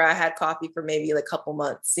life where I had coffee for maybe like a couple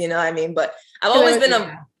months, you know what I mean? But I've always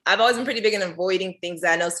been pretty big in avoiding things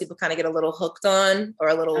that I know people kind of get a little hooked on or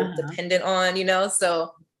a little dependent on,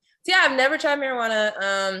 So yeah, I've never tried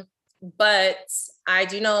marijuana. But I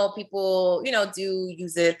do know people, do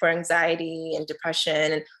use it for anxiety and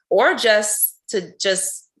depression or just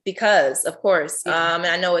because, of course. And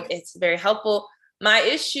I know it's very helpful. My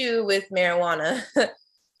issue with marijuana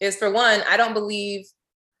is, for one, I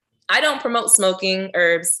don't promote smoking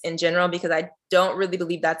herbs in general because I don't really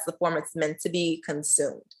believe that's the form it's meant to be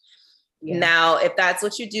consumed. Yeah. Now, if that's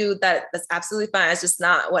what you do, that's absolutely fine. It's just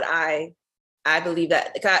not what I believe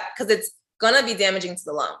that, because it's gonna be damaging to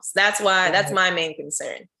the lungs. That's that's my main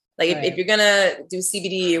concern. Like if you're gonna do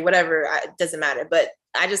CBD or whatever, it doesn't matter. But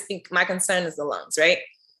I just think my concern is the lungs, right?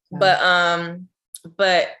 Yeah.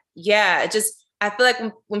 But yeah, I feel like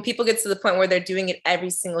when people get to the point where they're doing it every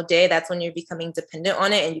single day, that's when you're becoming dependent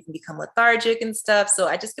on it and you can become lethargic and stuff. So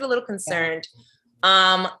I just get a little concerned.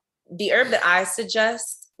 Yeah. The herb that I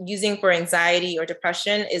suggest using for anxiety or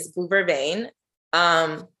depression is blue vervain,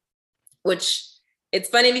 which it's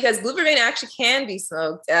funny because blue vervain actually can be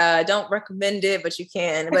smoked. Don't recommend it, but you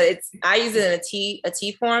can. But I use it in a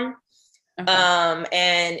tea form, and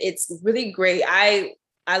it's really great.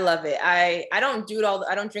 I love it. I don't do it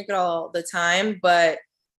I don't drink it all the time, but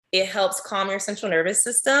it helps calm your central nervous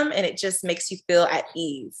system and it just makes you feel at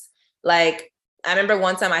ease. Like I remember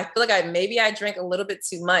one time I feel like I drank a little bit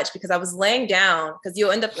too much because I was laying down, because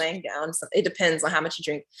you'll end up laying down. So it depends on how much you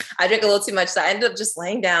drink. I drank a little too much. So I ended up just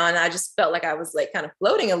laying down and I just felt like I was like kind of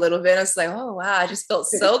floating a little bit. I was like, oh wow, I just felt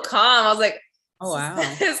so calm. I was like, oh wow,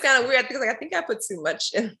 it's kind of weird. I think I put too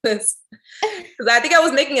much in this because I think I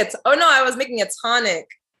was making I was making a tonic.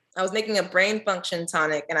 I was making a brain function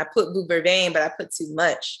tonic and I put blue vervain, but I put too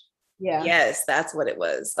much. Yeah. Yes, that's what it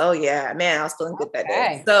was. Oh yeah, man, I was feeling good that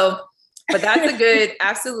day. So, but that's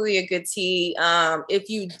absolutely a good tea. If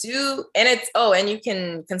you do, and you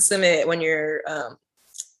can consume it when you're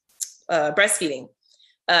breastfeeding. It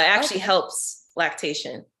actually helps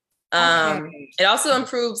lactation. Okay. It also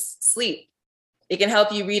improves sleep. It can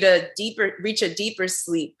help you reach a deeper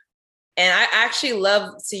sleep. And I actually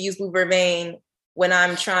love to use Blue Vervain when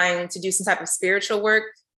I'm trying to do some type of spiritual work,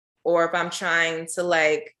 or if I'm trying to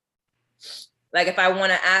like if I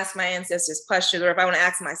want to ask my ancestors questions, or if I want to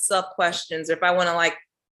ask myself questions, or if I want to like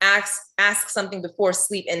ask something before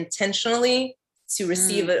sleep intentionally to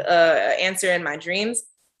receive a answer in my dreams,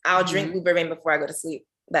 I'll drink Blue Vervain before I go to sleep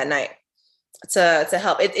that night to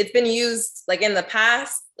help. It's been used like in the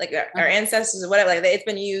past, like our ancestors or whatever, like it's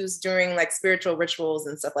been used during like spiritual rituals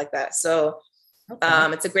and stuff like that. So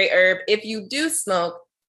it's a great herb. If you do smoke,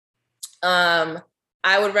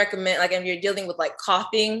 I would recommend, like if you're dealing with like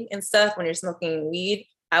coughing and stuff when you're smoking weed,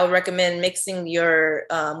 I would recommend mixing your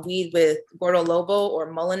weed with Gordo Lobo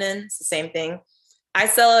or Molinon. It's the same thing. I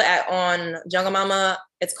sell it on Jungle Mama.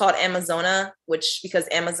 It's called Amazona, because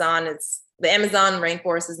the Amazon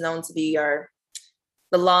rainforest is known to be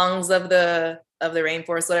the lungs of the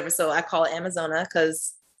rainforest, whatever. So I call it Amazona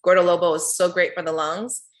because Gordo Lobo is so great for the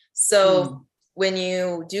lungs. So when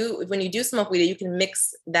you do smoke weed, you can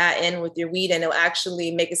mix that in with your weed, and it'll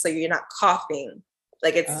actually make it so you're not coughing.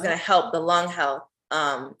 Like it's gonna help the lung health.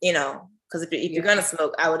 Because if you're gonna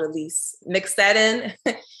smoke, I would at least mix that in.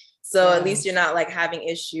 So at least you're not like having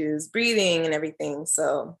issues breathing and everything.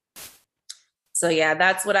 So yeah,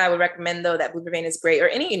 that's what I would recommend though. That Blue Vervain is great, or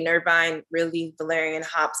any Nervine, really, valerian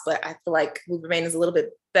hops. But I feel like Blue Vervain is a little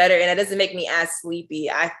bit better, and it doesn't make me as sleepy,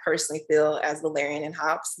 I personally feel, as valerian and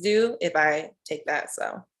hops do if I take that.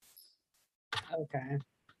 So okay,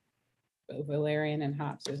 so valerian and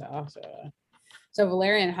hops is also. So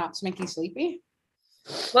valerian and hops make you sleepy?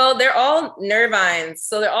 Well, they're all nervines,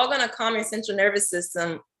 so they're all going to calm your central nervous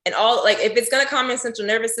system. And all, like, if it's going to calm your central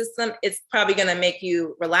nervous system, it's probably going to make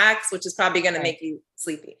you relax, which is probably going to make you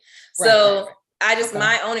sleepy. So I just,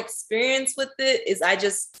 my own experience with it is I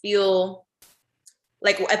just feel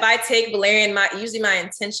like if I take valerian, usually my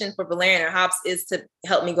intention for valerian or hops is to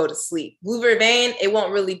help me go to sleep. Blue Vervain, it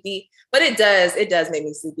won't really be, but it does make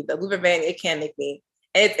me sleepy. But Blue Vervain, it can make me,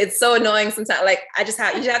 it's so annoying sometimes. Like you just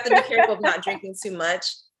have to be careful of not drinking too much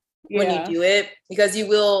when you do it, because you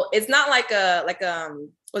will, it's not like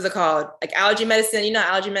what's it called? Like allergy medicine. You know,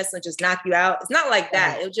 allergy medicine will just knock you out. It's not like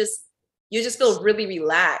that. You just feel really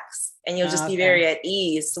relaxed, and you'll just be very at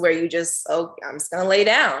ease, where you just, I'm just gonna lay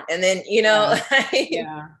down, and then it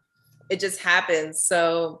just happens.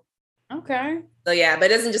 So so yeah, but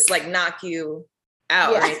it doesn't just like knock you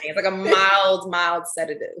out or anything. It's like a mild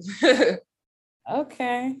sedative.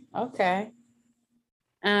 Okay.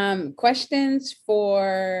 Questions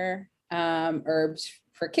for herbs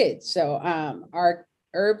for kids. So are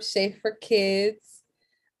herbs safe for kids?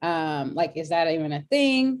 Like, is that even a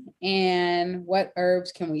thing? And what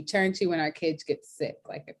herbs can we turn to when our kids get sick,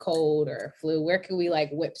 like a cold or a flu? Where can we like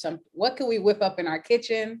what can we whip up in our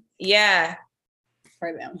kitchen? For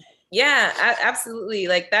them. Yeah, absolutely.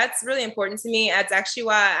 Like that's really important to me. That's actually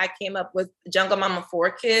why I came up with Jungle Mama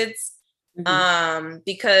for kids.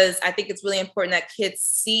 Because I think it's really important that kids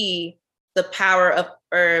see the power of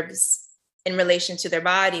herbs in relation to their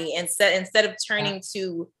body, and instead of turning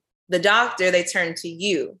to the doctor, they turn to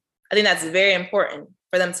you. I think that's very important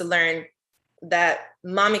for them to learn that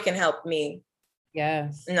mommy can help me.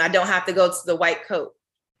 Yes. And I don't have to go to the white coat.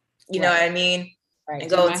 You know what I mean? Right. And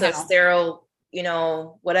go to a sterile,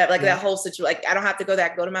 whatever, like that whole situation. Like I don't have to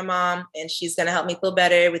go to my mom, and she's going to help me feel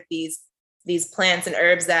better with these plants and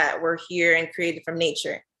herbs that were here and created from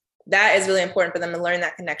nature. That is really important for them to learn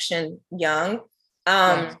that connection young.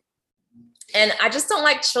 And I just don't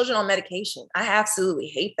like children on medication. I absolutely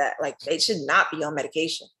hate that. Like they should not be on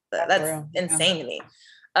medication. That's insane to me.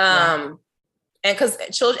 And because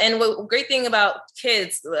children, and what great thing about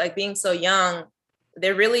kids, like being so young,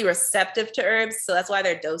 they're really receptive to herbs. So that's why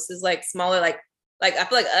their doses like smaller, like I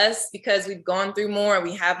feel like us, because we've gone through more,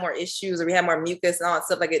 we have more issues, or we have more mucus and all that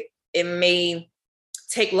stuff. Like it may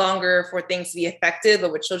take longer for things to be effective,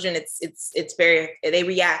 but with children, they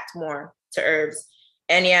react more to herbs.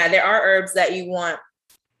 And yeah, there are herbs that you want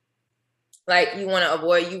to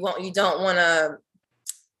avoid. You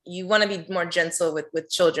want to be more gentle with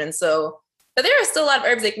children. So, but there are still a lot of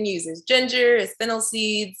herbs they can use. There's ginger, there's fennel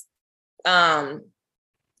seeds, elderberry,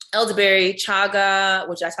 chaga,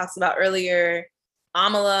 which I talked about earlier,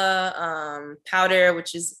 amla powder,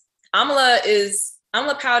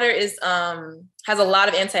 amla powder has a lot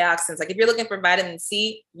of antioxidants. Like if you're looking for vitamin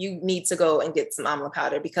C, you need to go and get some amla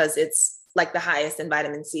powder because it's like the highest in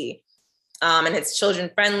vitamin C. And it's children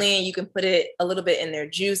friendly. You can put it a little bit in their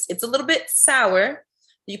juice. It's a little bit sour.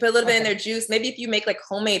 You put a little bit in their juice. Maybe if you make like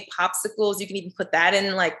homemade popsicles, you can even put that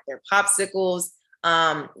in like their popsicles.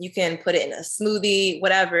 You can put it in a smoothie,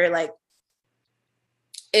 whatever. Like,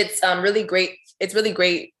 it's really great. It's really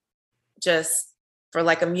great just for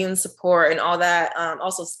like immune support and all that.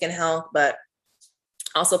 Also skin health, but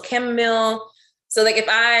also chamomile. So like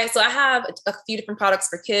I have a few different products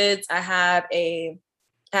for kids. I have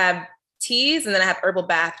teas, and then I have herbal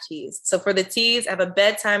bath teas. So for the teas, I have a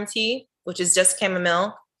bedtime tea, which is just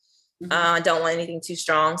chamomile. I don't want anything too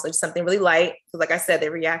strong. So just something really light. Because like I said, they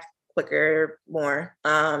react quicker, more.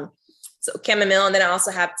 So chamomile. And then I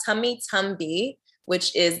also have Tummy Tumby,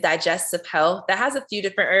 which is digestive health. That has a few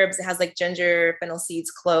different herbs. It has like ginger, fennel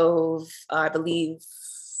seeds, clove, I believe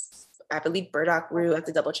burdock root. I have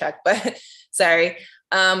to double check, but sorry.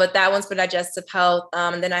 But that one's for digestive health.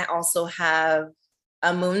 And then I also have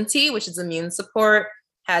a moon tea, which is immune support,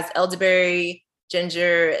 has elderberry,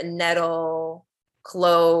 ginger, nettle,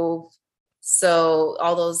 clove. So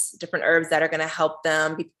all those different herbs that are going to help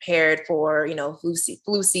them be prepared for,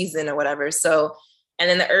 flu season or whatever. So, and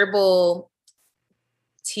then the herbal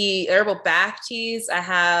bath teas, I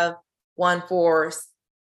have one for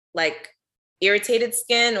like irritated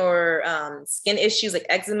skin or skin issues like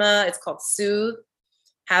eczema. It's called Soothe.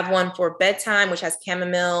 Have one for bedtime, which has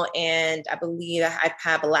chamomile, and I believe I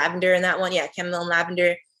have a lavender in that one. Yeah, chamomile and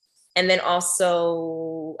lavender. And then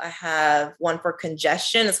also I have one for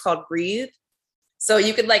congestion. It's called Breathe. So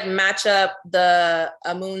you could like match up the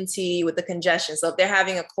moon tea with the congestion. So if they're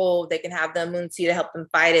having a cold, they can have the moon tea to help them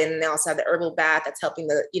fight it. And they also have the herbal bath that's helping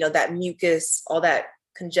that mucus, all that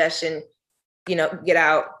congestion, get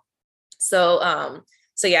out. So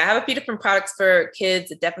yeah, I have a few different products for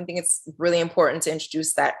kids. I definitely think it's really important to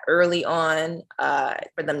introduce that early on,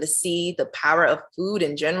 for them to see the power of food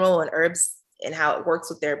in general and herbs and how it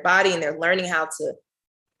works with their body, and they're learning how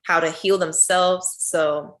to heal themselves.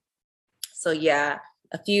 So yeah,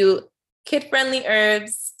 a few kid-friendly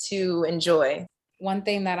herbs to enjoy. One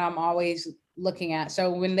thing that I'm always looking at,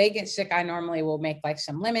 so when they get sick, I normally will make like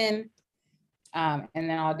some lemon, and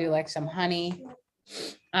then I'll do like some honey.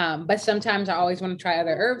 But sometimes I always want to try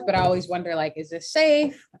other herbs, but I always wonder, like, is this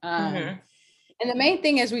safe? And the main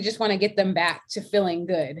thing is we just want to get them back to feeling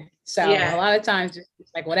good. So a lot of times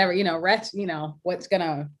it's like whatever, rest, what's going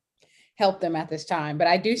to help them at this time. But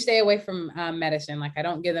I do stay away from medicine. Like I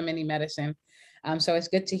don't give them any medicine. So it's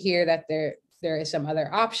good to hear that there is some other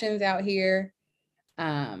options out here.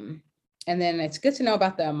 And then it's good to know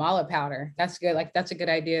about the Amala powder. That's good. Like that's a good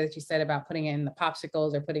idea that you said about putting it in the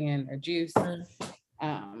popsicles or putting it in their juice.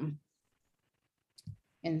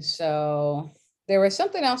 And so there was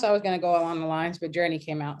something else I was going to go along the lines, but Journey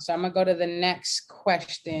came out. So I'm going to go to the next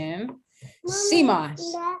question. Sea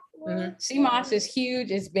moss. Sea moss is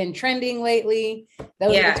huge. It's been trending lately.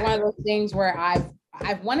 It's one of those things where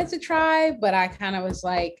I've wanted to try, but I kind of was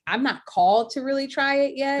like, I'm not called to really try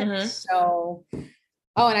it yet. So, and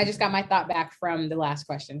I just got my thought back from the last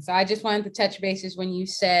question. So I just wanted to touch bases when you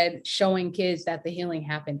said showing kids that the healing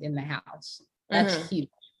happened in the house. That's huge.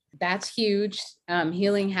 That's huge.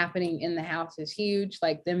 Healing happening in the house is huge.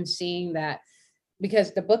 Like them seeing that,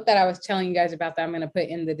 because the book that I was telling you guys about that I'm going to put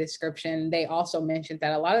in the description, they also mentioned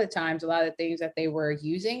that a lot of the times, a lot of the things that they were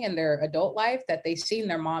using in their adult life that they seen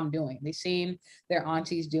their mom doing, they seen their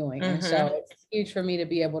aunties doing. And so it's huge for me to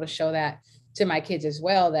be able to show that to my kids as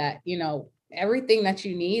well, that, everything that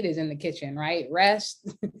you need is in the kitchen, right?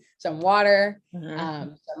 Rest, some water,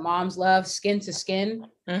 some mom's love, skin to skin.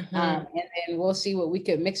 And then we'll see what we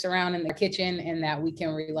could mix around in the kitchen and that we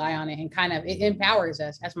can rely on it, and kind of, it empowers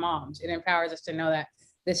us as moms. It empowers us to know that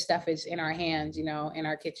this stuff is in our hands, in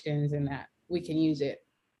our kitchens, and that we can use it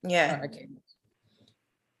for our kids.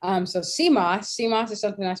 So sea moss is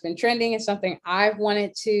something that's been trending. It's something I've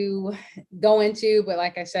wanted to go into, but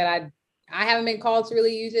like I said, I haven't been called to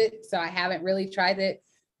really use it, so I haven't really tried it.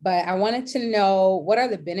 But I wanted to know, what are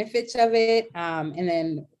the benefits of it? And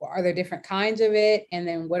then are there different kinds of it? And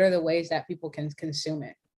then what are the ways that people can consume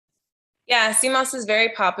it? Yeah, sea moss is very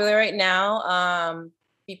popular right now.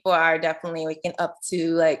 People are definitely waking up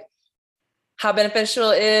to like how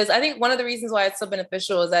beneficial it is. I think one of the reasons why it's so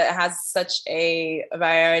beneficial is that it has such a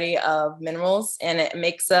variety of minerals, and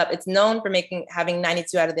it's known for having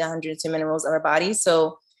 92 out of the 102 minerals of our body.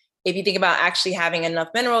 So if you think about actually having enough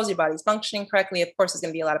minerals, your body's functioning correctly, of course, there's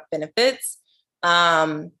going to be a lot of benefits.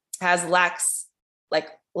 Has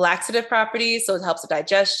laxative properties, so it helps with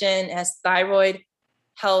digestion. It has thyroid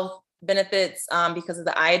health benefits because of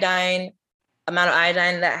the amount of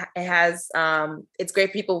iodine that it has. It's great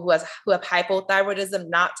for people who have hypothyroidism,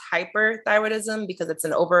 not hyperthyroidism, because it's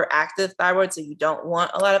an overactive thyroid, so you don't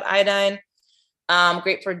want a lot of iodine.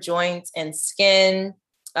 Great for joints and skin.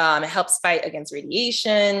 It helps fight against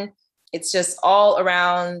radiation. It's just all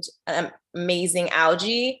around amazing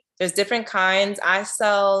algae. There's different kinds. I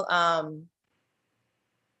sell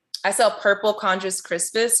purple Chondrus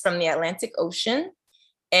crispus from the Atlantic Ocean.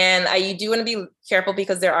 And you do want to be careful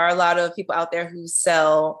because there are a lot of people out there who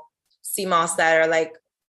sell sea moss that are like,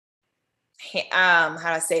 how do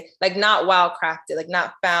I say, like not wild crafted, like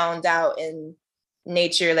not found out in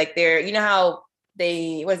nature. Like they're, you know how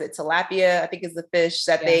what is it, tilapia, I think is the fish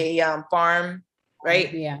that they farm,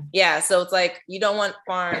 right? Yeah. So it's like, you don't want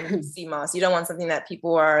farm sea moss. You don't want something that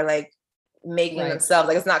people are like making themselves.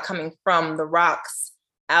 Like it's not coming from the rocks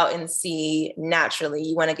out in sea naturally.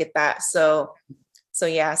 You want to get that. So that's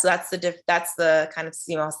the kind of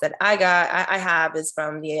sea moss that I have is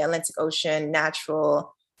from the Atlantic Ocean,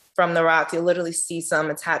 natural from the rock. You'll literally see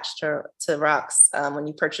some attached to rocks when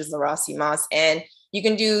you purchase the raw sea moss. And you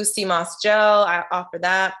can do sea moss gel. I offer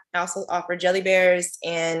that. I also offer jelly bears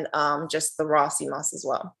and just the raw sea moss as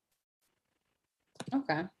well.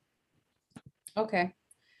 Okay.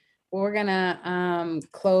 Well, we're gonna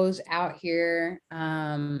close out here.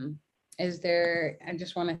 I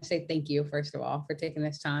just want to say thank you, first of all, for taking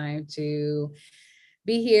this time to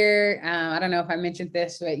be here. I don't know if I mentioned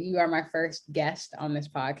this, but you are my first guest on this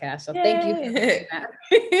podcast. So thank you for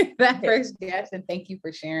being that first guest, and thank you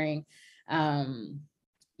for sharing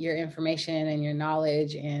your information and your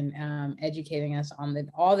knowledge and educating us on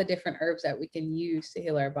all the different herbs that we can use to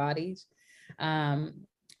heal our bodies. And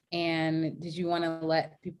did you want to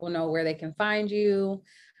let people know where they can find you?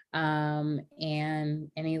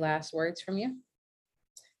 And any last words from you?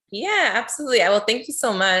 Yeah, absolutely. Well, thank you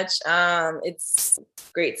so much. It's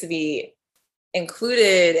great to be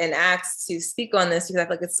included and asked to speak on this because I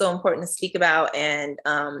feel like it's so important to speak about and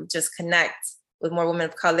just connect with more women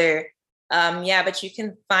of color. But you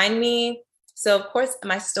can find me. So of course,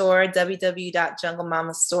 my store,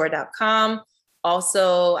 www.jungleMamaStore.com.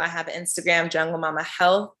 Also, I have an Instagram, Jungle Mama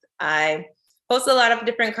Health. I post a lot of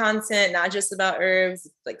different content, not just about herbs,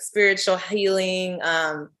 like spiritual healing,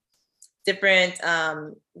 different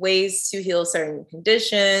ways to heal certain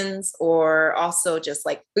conditions, or also just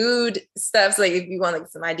like food stuff. So like if you want like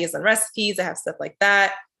some ideas on recipes, I have stuff like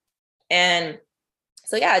that. And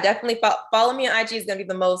so definitely follow me on IG. Is going to be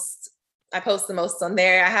the most, I post the most on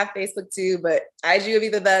there. I have Facebook too, but IG would be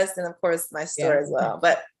the best. And of course my store as well.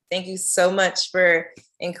 But thank you so much for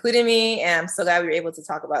including me. And I'm so glad we were able to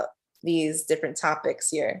talk about these different topics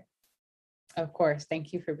here. Of course.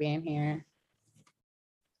 Thank you for being here.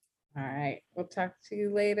 All right. We'll talk to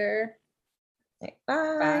you later.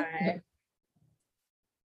 Bye.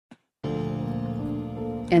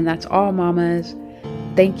 And that's all, mamas.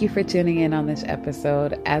 Thank you for tuning in on this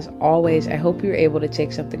episode. As always, I hope you were able to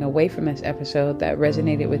take something away from this episode that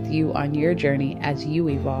resonated with you on your journey as you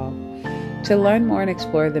evolve. To learn more and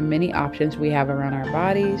explore the many options we have around our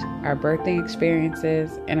bodies, our birthing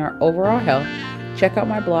experiences, and our overall health, check out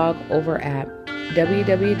my blog over at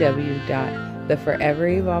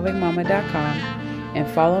www.theforeverevolvingmama.com and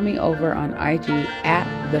follow me over on IG at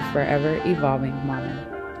theforeverevolvingmama.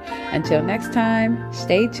 Until next time,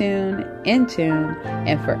 stay tuned, in tune,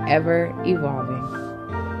 and forever evolving.